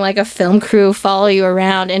having like a film crew follow you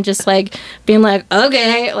around and just like being like,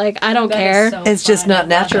 okay, like I don't That care. is so It's just fun. not I love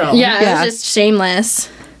natural. it. Yeah, it was just shameless.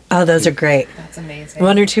 Oh, those are great. That's amazing.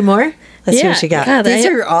 One or two more? Let's see what you got. God, These I-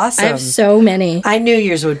 are awesome. I have so many. I knew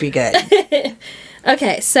yours would be good.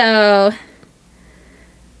 Okay, so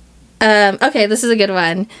okay, this is a good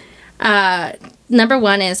one. Number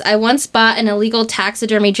one is I once bought an illegal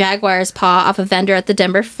taxidermy jaguar's paw off a vendor at the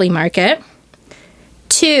Denver flea market.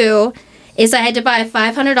 2 is I had to buy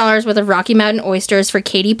 $500 worth of Rocky Mountain oysters for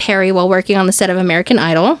Katy Perry while working on the set of American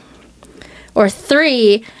Idol. Or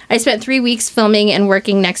 3, I spent 3 weeks filming and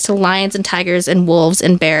working next to lions and tigers and wolves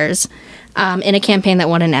and bears in a campaign that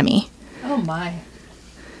won an Emmy. Oh my.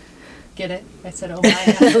 Get it? I said, oh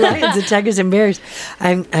my. Lions and tigers and bears.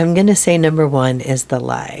 I'm gonna say number one is the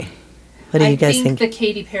lie. What do you guys think? think? The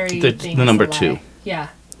Katy Perry The thing number is a lie. 2. Yeah.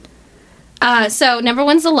 So number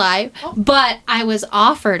one's a lie, but I was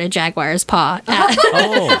offered a jaguar's paw.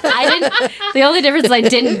 Oh. I didn't. The only difference is I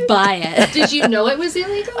didn't buy it. Did you know it was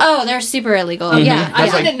illegal? Oh, they're super illegal. Yeah, I That's like-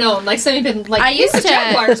 wouldn't have known. Like, somebody been like, I used "Here's a to-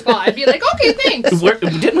 Jaguar spot." I'd be like, okay, thanks.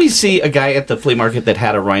 Didn't we see a guy at the flea market that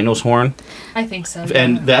had a rhino's horn? I think so.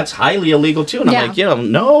 And that's highly illegal too. And Yeah. I'm like,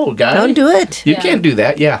 no, guy. Don't do it. You Yeah. can't do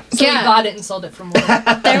that. Yeah. so Yeah. we bought it and sold it for more.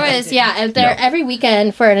 there was and there every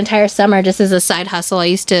weekend for an entire summer, just as a side hustle. I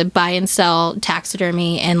used to buy and sell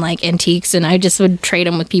taxidermy and like antiques, and I just would trade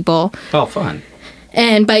them with people. Oh, fun.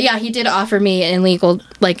 But yeah, he did offer me an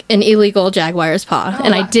illegal jaguar's paw,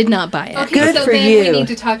 and I did not buy it. Okay, Good so for then you. we need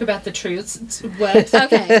to talk about the truths. It's what?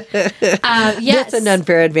 Okay. Yes. That's an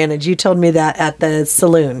unfair advantage. You told me that at the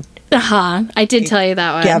saloon. I did tell you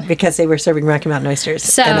that one. Yeah, because they were serving Rocky Mountain oysters.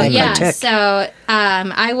 So and I yeah, partook. so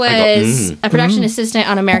I was a production assistant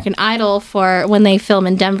on American Idol for when they film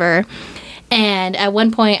in Denver, and at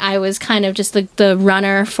one point I was kind of just the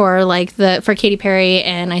runner for for Katy Perry,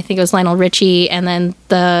 and I think it was Lionel Richie, and then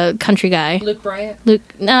the country guy Luke Bryant.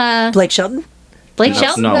 Blake Shelton? Blake No,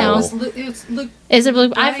 Shelton. no. No, it was Luke. Is it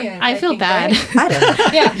Luke? Bryant, I feel think, bad. right? I don't know.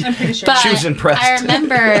 Yeah, I'm pretty sure. But She was impressed. I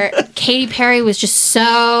remember Katy Perry was just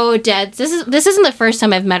so dead. This isn't the first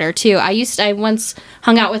time I've met her too. I once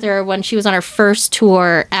hung out with her when she was on her first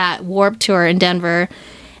tour at Warped Tour in Denver,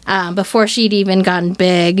 before she'd even gotten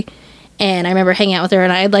big. And I remember hanging out with her,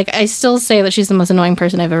 and I still say that she's the most annoying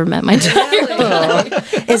person I've ever met in my entire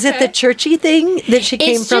life. Is it the churchy thing that she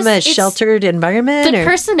came It's from just- a it's sheltered environment? or?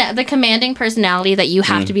 The commanding personality that you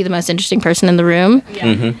have to be the most interesting person in the room.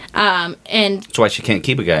 Yeah. And That's why she can't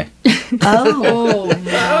keep a guy. Oh, Oh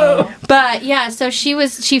no. But yeah, so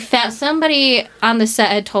she found somebody on the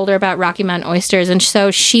set had told her about Rocky Mountain oysters, and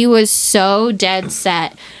so she was so dead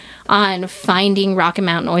set on finding Rocky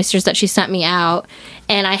Mountain oysters that she sent me out,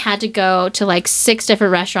 and I had to go to 6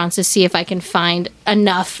 different restaurants to see if I can find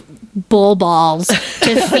enough bull balls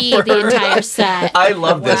to feed the entire set. I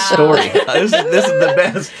love this story. This is the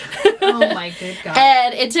best. Oh my good God.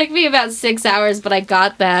 And it took me about 6 hours, but I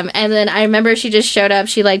got them. And then I remember she just showed up.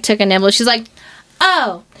 She took a nibble. She's like,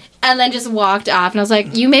 "Oh, and then just walked off. And I was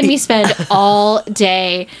like, you made me spend all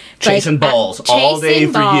day Chasing balls all day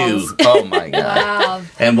chasing for balls. you. Oh my god! Wow.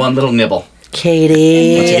 And one little nibble.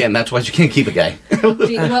 Katie. Once again, that's why you can't keep a guy. What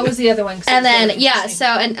was the other one? 'Cause And it was then really yeah,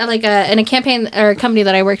 interesting. so in a campaign or a company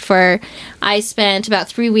that I worked for, I spent about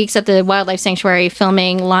 3 weeks at the wildlife sanctuary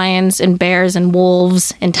filming lions and bears and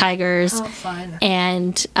wolves and tigers Oh, fun.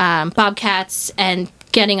 and bobcats and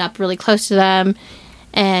getting up really close to them.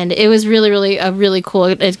 And it was really a really cool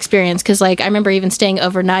experience because like I remember even staying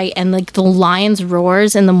overnight and like the lion's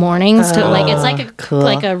roars in the mornings to like it's like a cool.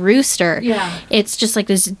 like a rooster. Yeah. It's just like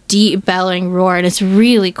this deep bellowing roar and it's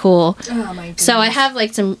really cool. Oh my goodness. So I have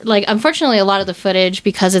like some like unfortunately a lot of the footage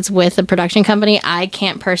because it's with a production company I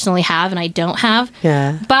can't personally have and I don't have.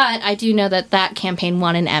 Yeah. But I do know that campaign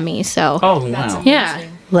won an Emmy. So Oh That's wow! Yeah.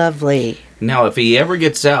 amazing. Lovely. Now, if he ever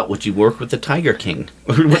gets out, would you work with the Tiger King?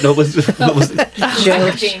 What was it?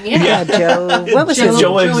 Joe. King, Yeah, Joe. What was his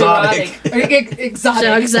Joe Exotic. Exotic.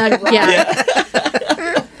 So exactly. Yeah.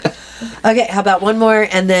 Okay, how about one more,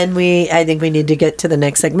 and then I think we need to get to the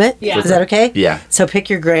next segment. Yeah. Is that okay? Yeah. So pick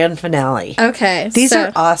your grand finale. Okay. These so-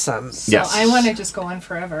 are awesome. So Yes. I want to just go on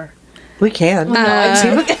forever. We can. No, I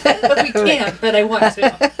do. But we can't, but I want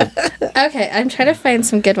to. Okay, I'm trying to find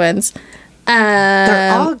some good ones.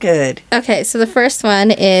 They're all good. Okay, so the first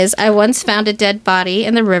one is I once found a dead body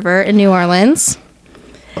in the river in New Orleans.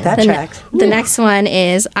 That The, tracks. the next one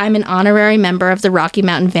is I'm an honorary member of the Rocky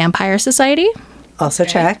Mountain Vampire Society. Also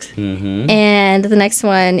tracks. And the next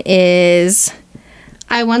one is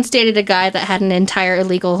I once dated a guy that had an entire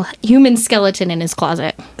illegal human skeleton in his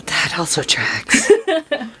closet. That also tracks.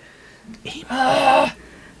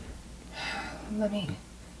 Let me.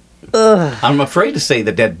 I'm afraid to say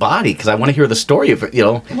the dead body because I want to hear the story of it. You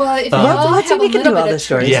know. Well, if Well, let's see have if we a can little do all bit the of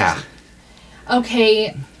stories. Yeah.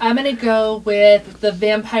 Okay, I'm gonna go with the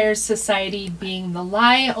Vampire Society being the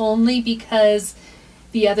lie only because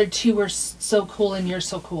the other two were so cool and you're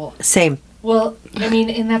so cool. Same. Well, I mean,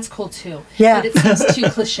 and that's cool too. Yeah. But it seems too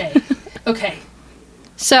cliche. Okay.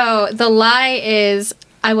 So the lie is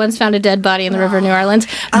I once found a dead body in the river in New Orleans.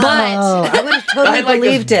 But Oh, I would have totally I like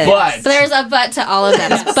believed this, it. but So there's a but to all of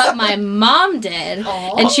them. But my mom did.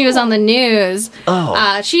 And she was on the news.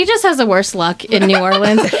 She just has the worst luck in New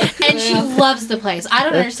Orleans. And she loves the place. I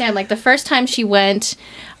don't understand. Like the first time she went,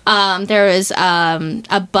 there was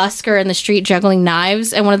a busker in the street juggling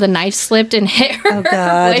knives, and one of the knives slipped and hit her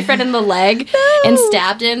God. boyfriend in the leg and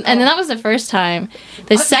stabbed him. And then that was the first time.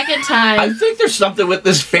 The second I time. think there's something with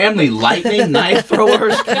this family lightning knife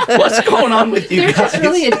throwers. What's going on with you They're guys? just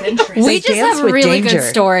really adventurous. We just dance have with really danger. good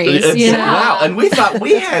stories, It's- you know. Wow, and we thought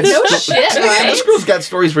we had No shit, right? This girl's got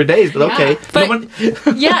stories for days, but okay. But- No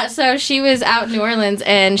one- Yeah, so she was out in New Orleans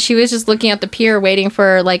and she was just looking at the pier waiting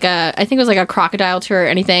for like I think it was like a crocodile tour or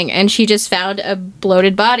anything, and she just found a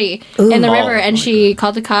bloated body in the Oh, river and my she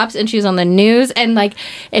called the cops and she was on the news, and like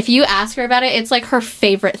if you ask her about it, it's like her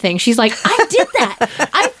favorite thing. She's like, I did that.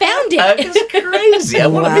 I found That it. is crazy. I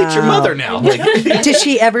want to meet your Wow. mother now. Like, Did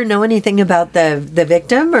she ever know anything about the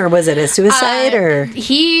victim, or was it a suicide, or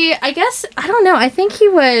He, I guess, I don't know. I think he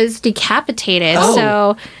was decapitated. Oh.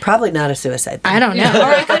 So probably not a suicide? I don't know. Or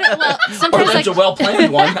I could well or sometimes that's like a well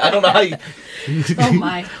planned one. I don't know how you. Oh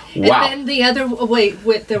my. Wow. And then the other,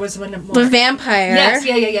 wait, there was one more. the vampire. Yes,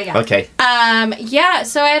 yeah. Okay. Yeah,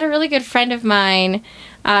 so I had a really good friend of mine.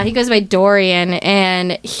 He goes by Dorian,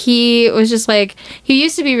 and he was just like, he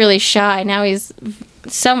used to be really shy. Now he's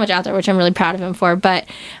so much out there, which I'm really proud of him for. But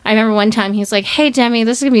I remember one time he's like, hey, Demi,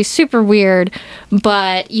 this is going to be super weird,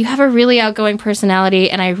 but you have a really outgoing personality,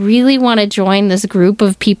 and I really want to join this group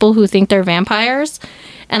of people who think they're vampires.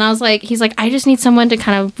 And I was like, he's like, I just need someone to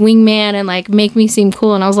kind of wingman and like make me seem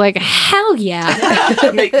cool. And I was like, hell yeah.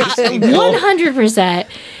 Make me seem cool. 100%.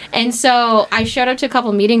 And so I showed up to a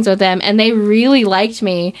couple meetings with them, and they really liked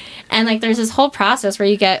me. And like, there's this whole process where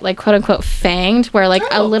you get like quote unquote fanged, where like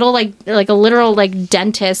a little like a literal like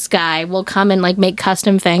dentist guy will come and like make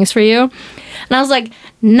custom fangs for you. And I was like,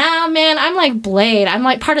 nah, man, I'm like Blade. I'm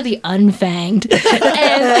like part of the unfanged.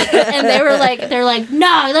 and they're like,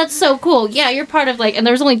 nah, that's so cool. Yeah, you're part of like, and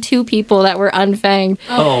there was only 2 people that were unfanged.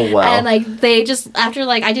 Oh wow. And like they just after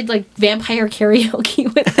like I did like vampire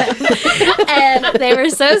karaoke with them, and they were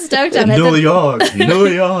so stoked on it. New that- York, New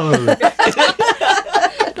York.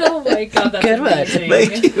 Oh my god, that's Good one. amazing.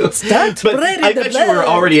 Thank you. Start But spreading I the bet you were blood.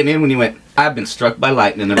 already in when you went, I've been struck by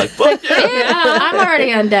lightning. They're like, fuck yeah. Yeah, I'm already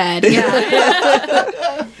undead.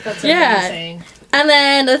 Yeah. That's Yeah. amazing. And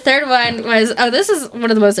then the third one was, this is one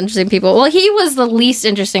of the most interesting people. Well, he was the least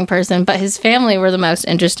interesting person, but his family were the most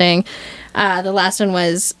interesting. The last one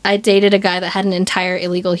was, I dated a guy that had an entire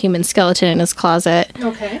illegal human skeleton in his closet.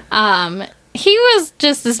 Okay. he was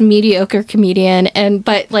just this mediocre comedian,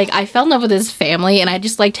 but like I fell in love with his family, and I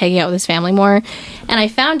just liked hanging out with his family more. And I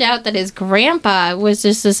found out that his grandpa was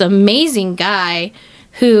just this amazing guy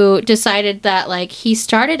who decided that like he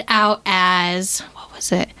started out as what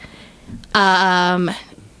was it?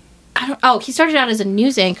 He started out as a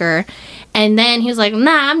news anchor, and then he was like,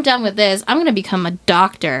 nah, I'm done with this. I'm going to become a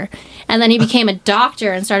doctor. And then he became a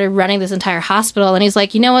doctor and started running this entire hospital. And he's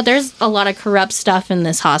like, you know what? There's a lot of corrupt stuff in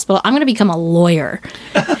this hospital. I'm going to become a lawyer.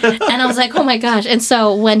 And I was like, oh my gosh. And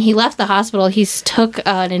so when he left the hospital, he took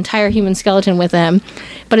an entire human skeleton with him.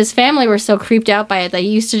 But his family were so creeped out by it that he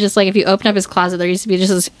used to just like, if you open up his closet, there used to be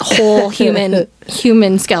just this whole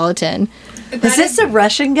human skeleton. Is this a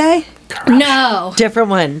Russian guy? No. Different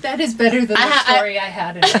one. That is better than the story I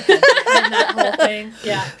had in that whole thing.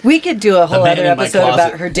 Yeah. We could do a whole man other in my episode closet.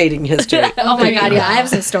 about her dating history. Oh my god, yeah, I have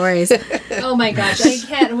some stories. Oh my gosh, I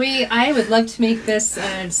can't. I would love to make this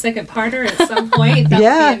a second parter at some point. That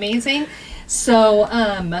would be amazing. So,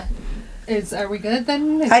 are we good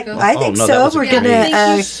then? I think no, that so. was We're great. gonna.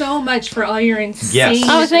 Thank you so much for all your insane, Yes.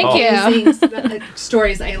 Oh, thank you. amazing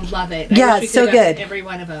stories. I love it. Yeah, I wish we so could have good. gotten every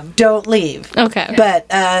one of them. Don't leave. Okay. But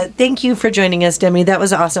thank you for joining us, Demi. That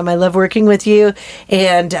was awesome. I love working with you,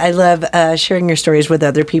 and I love sharing your stories with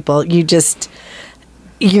other people.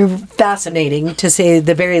 You're fascinating, to say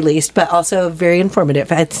the very least, but also very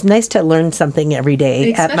informative. It's nice to learn something every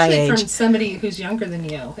day at my Especially age. from somebody who's younger than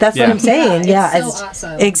you. That's what Yeah. I'm saying. Yeah, Yeah, it's so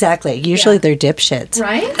awesome. Exactly. Usually Yeah. they're dipshits.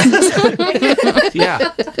 Right?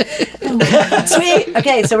 Yeah. Sweet.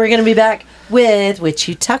 Okay, so we're going to be back with What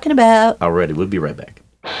You Talking About. Alrighty, we'll be right back.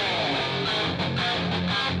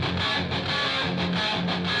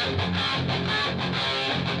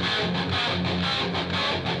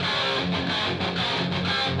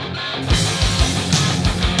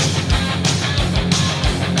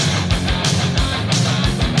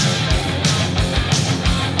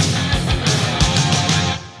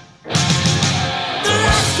 The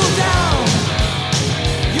lights go down.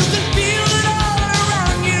 You can feel it all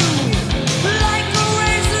around you. Like a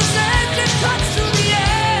razor's edge, it cuts through the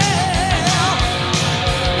air.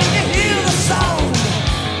 And you hear the sound.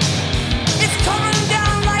 It's coming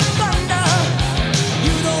down like thunder.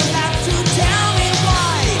 You don't have to tell me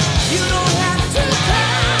why. You don't have to tell.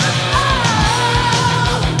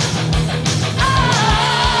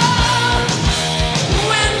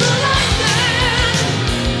 When the lightning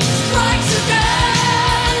strikes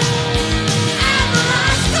again, and the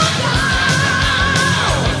lights go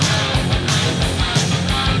down,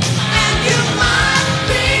 and you might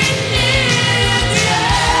be near the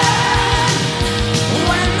end.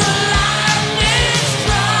 When the lightning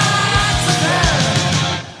strikes again.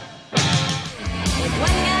 If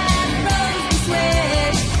one guy throws the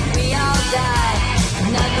switch, we all die.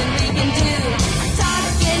 Nothing we can do.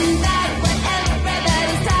 Talking about what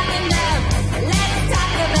everybody's talking about. Let's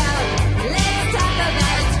talk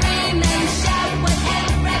about scream and shout what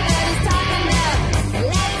everybody's talking about.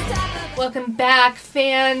 Let's talk about. Welcome back,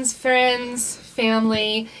 fans, friends,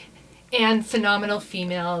 family, and phenomenal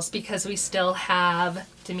females, because we still have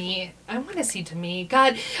Demi. I want to see Demi.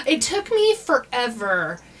 God, it took me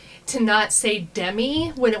forever to not say Demi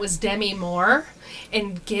when it was Demi Moore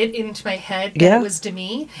and get into my head that Yeah. it was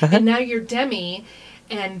Demi. And now you're Demi.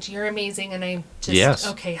 And you're amazing, and I just... Yes.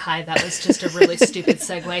 Okay, hi, that was just a really stupid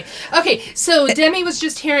segue. Okay, so Demi was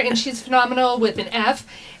just here, and she's phenomenal with an F,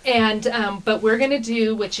 and but we're going to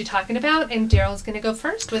do What You Talking About, and Daryl's going to go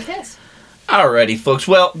first with his. Alrighty, folks.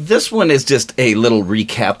 Well, this one is just a little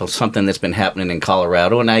recap of something that's been happening in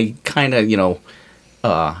Colorado, and I kind of,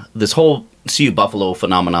 this whole CU Buffalo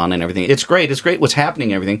phenomenon and everything. It's great. It's great what's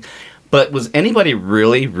happening and everything. But was anybody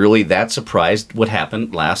really, really that surprised what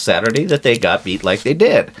happened last Saturday that they got beat like they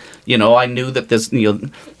did? I knew that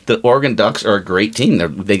the Oregon Ducks are a great team.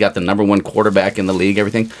 They got the number one quarterback in the league,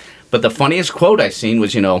 everything. But the funniest quote I seen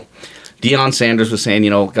was, Deion Sanders was saying,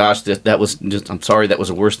 gosh, that was just, I'm sorry, that was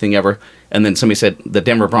the worst thing ever. And then somebody said, the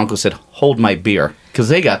Denver Broncos said, hold my beer, because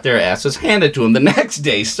they got their asses handed to them the next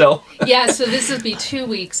day. So Yeah, so this would be 2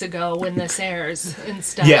 weeks ago when this airs and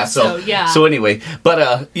stuff. yeah, yeah. So anyway,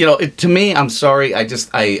 but to me, I'm sorry.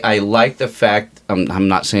 I like the fact. I'm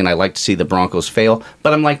not saying I like to see the Broncos fail,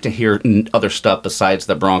 but I'm like to hear other stuff besides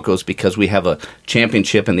the Broncos, because we have a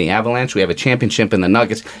championship in the Avalanche. We have a championship in the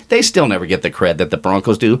Nuggets. They still never get the cred that the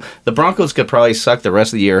Broncos do. The Broncos could probably suck the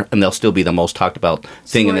rest of the year, and they'll still be the most talked about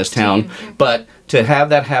thing in this Sports town. team. But to have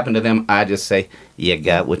that happen to them, I just say, You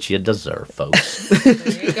got what you deserve, folks. There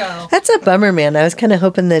you go. That's a bummer, man. I was kind of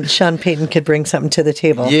hoping that Sean Payton could bring something to the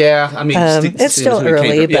table. Yeah, I mean, it's still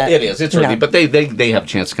early, but it is. It's early, yeah. but they have a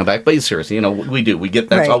chance to come back. But seriously, we do. We get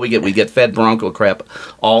that's Right. all we get. We get fed Bronco crap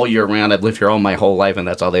all year round. I've lived here all my whole life, and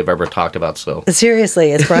that's all they've ever talked about. So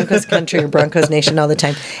Seriously, it's Broncos country or Broncos nation all the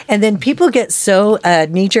time. And then people get so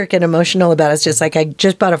knee-jerk and emotional about it. It's just like, I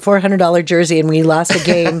just bought a $400 jersey and we lost a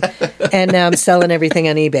game, and now I'm selling everything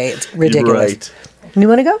on eBay. It's ridiculous. Right. You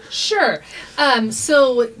want to go? Sure.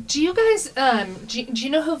 So, do you guys, do you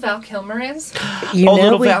know who Val Kilmer is? You know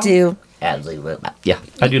little we Val? do. Yeah,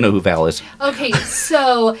 I do know who Val is. Okay,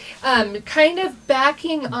 so kind of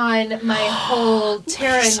backing on my whole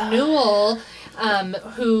Tara Newell,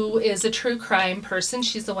 who is a true crime person.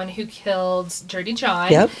 She's the one who killed Dirty John.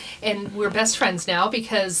 Yep. And we're best friends now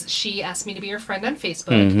because she asked me to be her friend on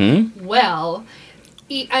Facebook. Well,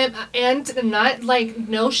 and not like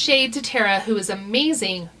no shade to Tara, who is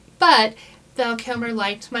amazing, but Val Kilmer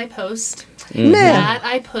liked my post that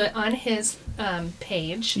I put on his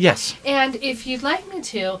page. Yes. And if you'd like me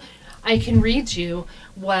to, I can read you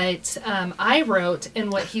what I wrote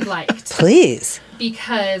and what he liked. Please.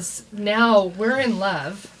 Because now we're in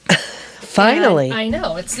love. Finally. And I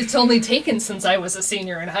know. It's only taken since I was a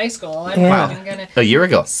senior in high school. I'm Yeah. not even gonna. A year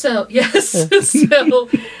ago. So yes. So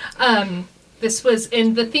this was,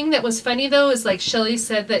 and the thing that was funny though is like Shelley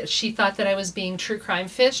said that she thought that I was being true crime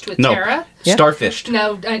fished with No. Tara. Yeah. Starfished.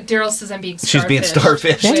 No, Darryl says I'm being starfished. She's being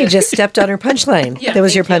starfished. Yeah, you just stepped on her punchline. Yeah, That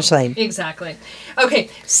was your thank you. punchline. Exactly.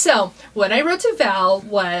 Okay, so what I wrote to Val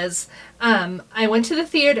was I went to the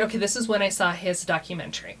theater. Okay, this is when I saw his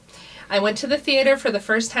documentary. I went to the theater for the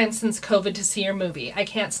first time since COVID to see your movie. I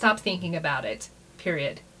can't stop thinking about it.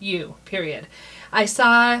 Period. Period. I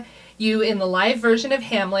saw you in the live version of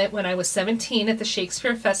Hamlet when I was 17 at the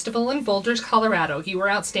Shakespeare Festival in Boulders, Colorado. You were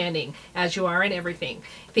outstanding, as you are in everything.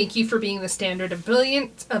 Thank you for being the standard of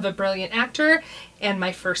a brilliant actor and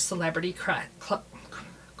my first celebrity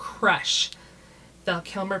crush. Val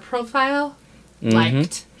Kilmer profile,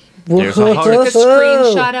 liked. There's a heart. Took a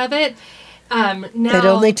screenshot of it. Now, It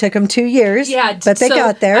only took them 2 years, yeah, but they so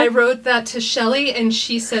got there. I wrote that to Shelley, and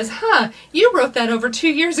she says, you wrote that over 2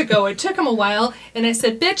 years ago. It took him a while. And I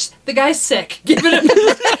said, bitch, the guy's sick. Give it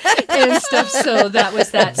up. And stuff. So that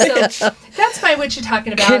was that. So that's my what you're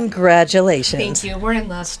talking about. Congratulations. Thank you. We're in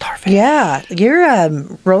love. Yeah, you're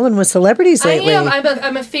rolling with celebrities lately. I am.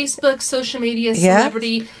 I'm a Facebook, social media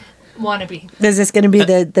celebrity wannabe. Is this going to be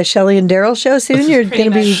the Shelley and Darryl show soon? You're Pretty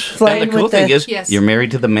going to be much. flying And the cool with thing the... is, Yes. you're married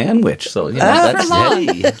to the man witch. So, Not for long.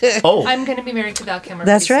 hey. Oh, I'm going to be married to Val Kilmer.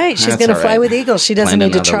 That's pretty soon. right. She's That's going to all fly right. with eagles. She doesn't Plan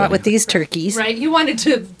need to another trot wedding. with these turkeys. Right? You wanted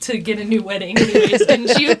to get a new wedding anyways,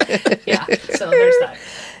 didn't you? Yeah. So there's that.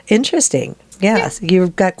 Interesting. Yes,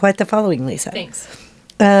 you've got quite the following, Lisa. Thanks.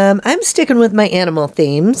 I'm sticking with my animal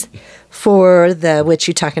themes for the what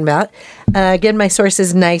you talking about. Again, my source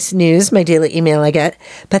is Nice News, my daily email I get,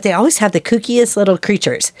 but they always have the kookiest little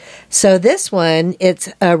creatures. So this one, it's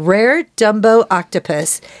a rare Dumbo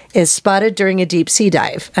octopus is spotted during a deep sea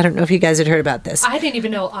dive. I don't know if you guys had heard about this. I didn't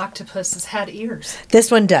even know octopuses had ears.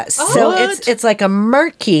 This one does. So What? it's like a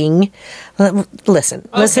marking. Listen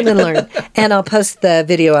and learn. And I'll post the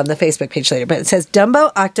video on the Facebook page later. But it says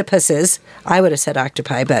Dumbo octopuses, I would have said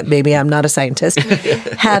octopi, but maybe I'm not a scientist,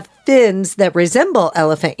 have fins that resemble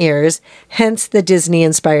elephant ears, hence the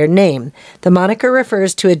Disney-inspired name. The moniker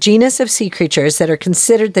refers to a genus of sea creatures that are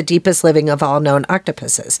considered the deepest living of all known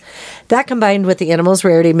octopuses. That combined with the animal's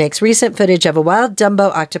rarity makes recent footage of a wild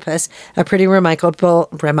Dumbo octopus a pretty remarkable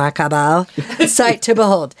sight to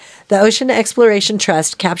behold. The Ocean Exploration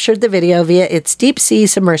Trust captured the video via its deep-sea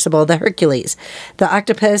submersible, the Hercules. The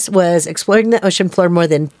octopus was exploring the ocean floor more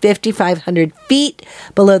than 5,500 feet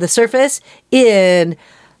below the surface in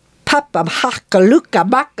Papamhakaluka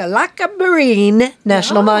Bakalaka Marine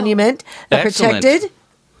National Monument, a Excellent. protected...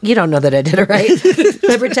 You don't know that I did it right.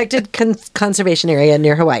 The protected conservation area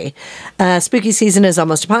near Hawaii. Spooky season is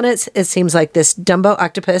almost upon us. It seems like this Dumbo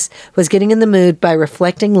octopus was getting in the mood by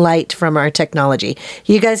reflecting light from our technology.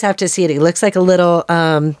 You guys have to see it. He looks like a little,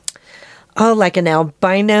 like an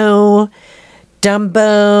albino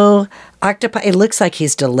Dumbo octopi. It looks like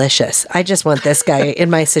he's delicious. I just want this guy in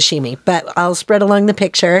my sashimi. But I'll spread along the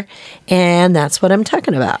picture, and that's what I'm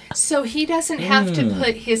talking about. So he doesn't have to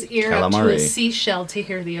put his ear up to a Calamari. seashell to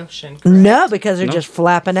hear the ocean. No, because they're just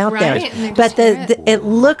flapping out Right, and they there. just But hear it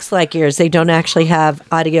looks like ears. They don't actually have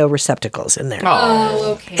audio receptacles in there.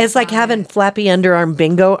 Oh, okay. It's like got having it. flappy underarm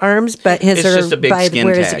bingo arms, but his It's are just a big by skin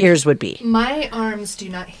where his tag. ears would be. My arms do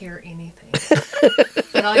not hear anything.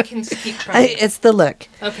 But I can keep trying. It's the look.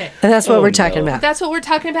 Okay. And that's what Oh, we're talking no. about. That's what we're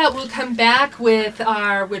talking about. We'll come back with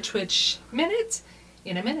our Which Minute.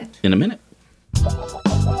 in a minute. In a minute.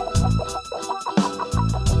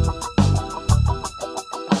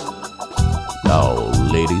 Now,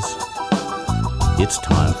 ladies, it's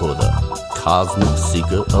time for the Cosmic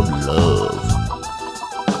Seeker of Love.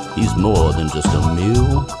 He's more than just a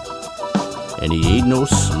meal, and he ain't no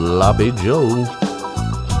sloppy Joe.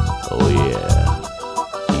 Oh yeah,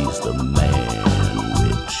 he's the man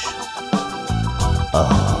witch.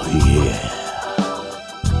 Oh yeah.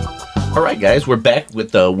 All right, guys, we're back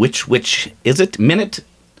with the which is it minute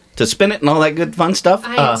to spin it and all that good fun stuff.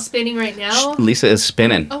 I am spinning right now. Lisa is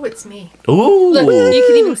spinning. Oh, it's me. Ooh, Look, you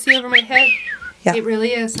can even see over my head. Yeah. It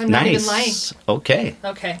really is. I'm not even lying. nice. Okay,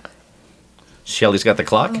 Okay. Shelley's got the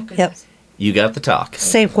clock. Oh, goodness. Yep. You got the talk.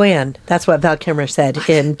 Say when. That's what Val Kilmer said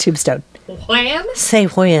in Tombstone. When? Say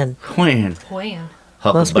when. When When?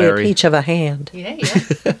 Must be a Huckleberry. peach of a hand. Yeah,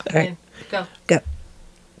 yeah. right. Go. Go.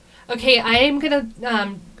 Okay, I am going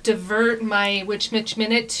to divert my Witch Mitch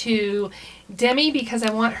Minute to Demi because I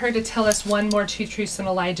want her to tell us one more two truths and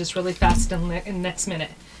a lie just really fast in the next minute.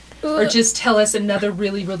 Or just tell us another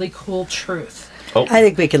really, really cool truth. I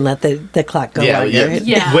think we can let the clock go. Yeah, longer. yeah.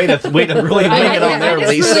 Yeah. Way to really bring it on there, I just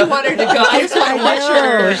Lisa. really want her to go. I just want to watch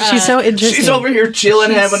her. She's so interesting. She's over here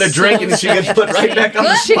chilling, having a drink, so and she gets put right back on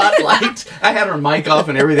the spotlight. I had her mic off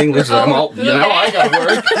and everything. Lisa's like, well, you know, I got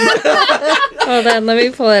work. Hold on, let me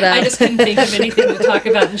pull it up. I just couldn't think of anything to talk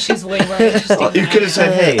about, and she's way more interesting. You could have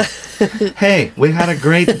said, hey, we had a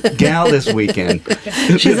great gal this weekend.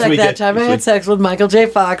 She's like, that time I had sex with Michael J.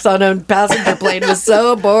 Fox on a passenger plane was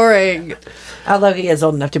so boring. Although he is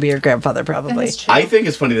old enough to be your grandfather, probably. That's true. I think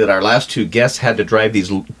it's funny that our last two guests had to drive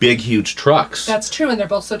these big, huge trucks. That's true, and they're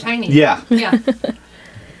both so tiny. Yeah. Yeah.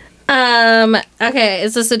 Okay,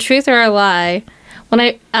 is this a truth or a lie? When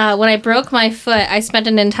I broke my foot, I spent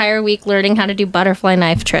an entire week learning how to do butterfly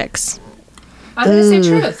knife tricks. I'm going to say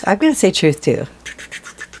truth. I'm going to say truth, too.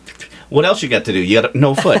 What else you got to do? You got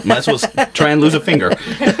no foot. Might as well try and lose a finger.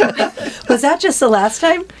 Was that just the last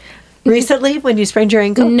time? Recently, when you sprained your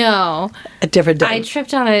ankle? No, A different day. I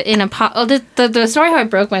tripped on it in a pot. Oh, the story how I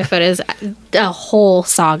broke my foot is a whole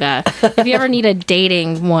saga. If you ever need a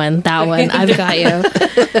dating one, that one, I've got you.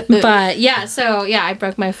 But yeah, I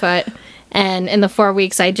broke my foot. And in the 4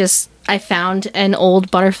 weeks, I found an old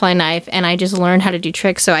butterfly knife and I just learned how to do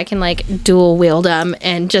tricks so I can like dual wield them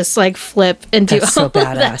and just like flip and do That's so all of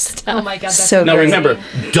that badass. stuff. Oh my God, that's So Now great. remember,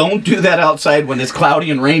 don't do that outside when it's cloudy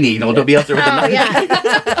and rainy. Don't be out there with the knife.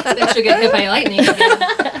 that should get hit by lightning again.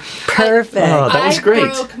 Perfect. Oh, that was great. I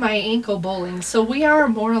broke my ankle bowling, so we are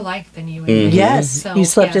more alike than you and Mm-hmm. me. Yes. So, You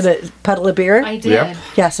slept yes. in a puddle of beer? I did. Yep.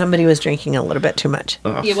 Yeah, somebody was drinking a little bit too much.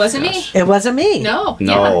 Oh, It wasn't me. gosh. It wasn't me. No.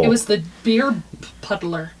 No. Yeah, it was the beer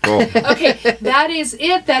puddler. Oh. Okay, that is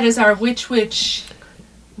it. That is our which.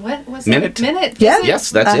 What was Minute. it? Minute. Yeah. is it? Yes,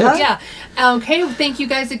 that's Uh-huh. it. Yeah. Okay. Thank you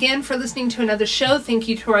guys again for listening to another show. Thank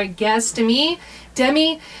you to our guest, Demi.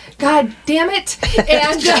 God damn it!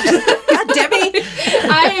 And God, Debbie.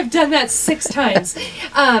 I have done that 6 times.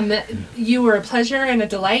 You were a pleasure and a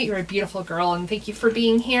delight. You're a beautiful girl, and thank you for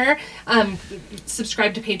being here.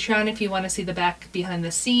 Subscribe to Patreon if you want to see the back behind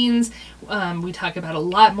the scenes. We talk about a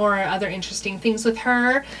lot more other interesting things with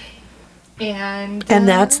her. And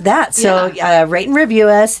that's that. So rate and review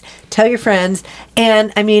us. Tell your friends.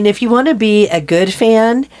 And, I mean, if you want to be a good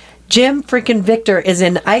fan, Jim freaking Victor is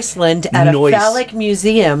in Iceland at a Nice. phallic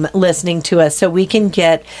museum listening to us, so we can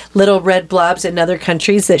get little red blobs in other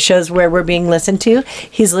countries that shows where we're being listened to.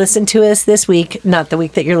 He's listened to us this week, not the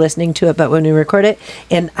week that you're listening to it, but when we record it,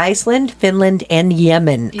 in Iceland, Finland, and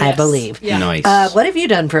Yemen, I Yes. believe. Yeah. Nice. What have you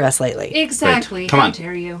done for us lately? Exactly. Come How on.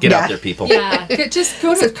 dare you? Get Yeah. out there, people. Yeah. Just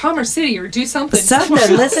go to Commerce City or do something.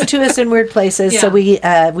 Something. Listen to us in weird places, so we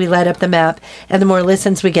light up the map, and the more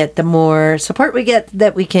listens we get, the more support we get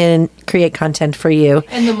that we can create content for you.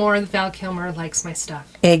 And the more Val Kilmer likes my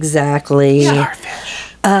stuff. Exactly.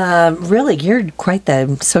 Starfish. Really, you're quite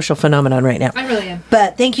the social phenomenon right now. I really am.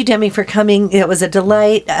 But thank you, Demi, for coming. It was a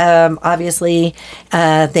delight. Obviously,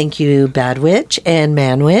 thank you, Bad Witch and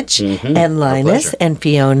Man Witch and Linus pleasure. and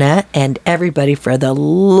Fiona and everybody for the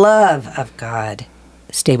love of God.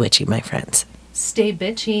 Stay witchy, my friends. Stay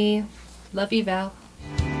bitchy. Love you, Val.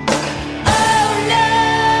 Oh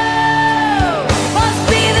no, must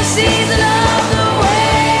be the season of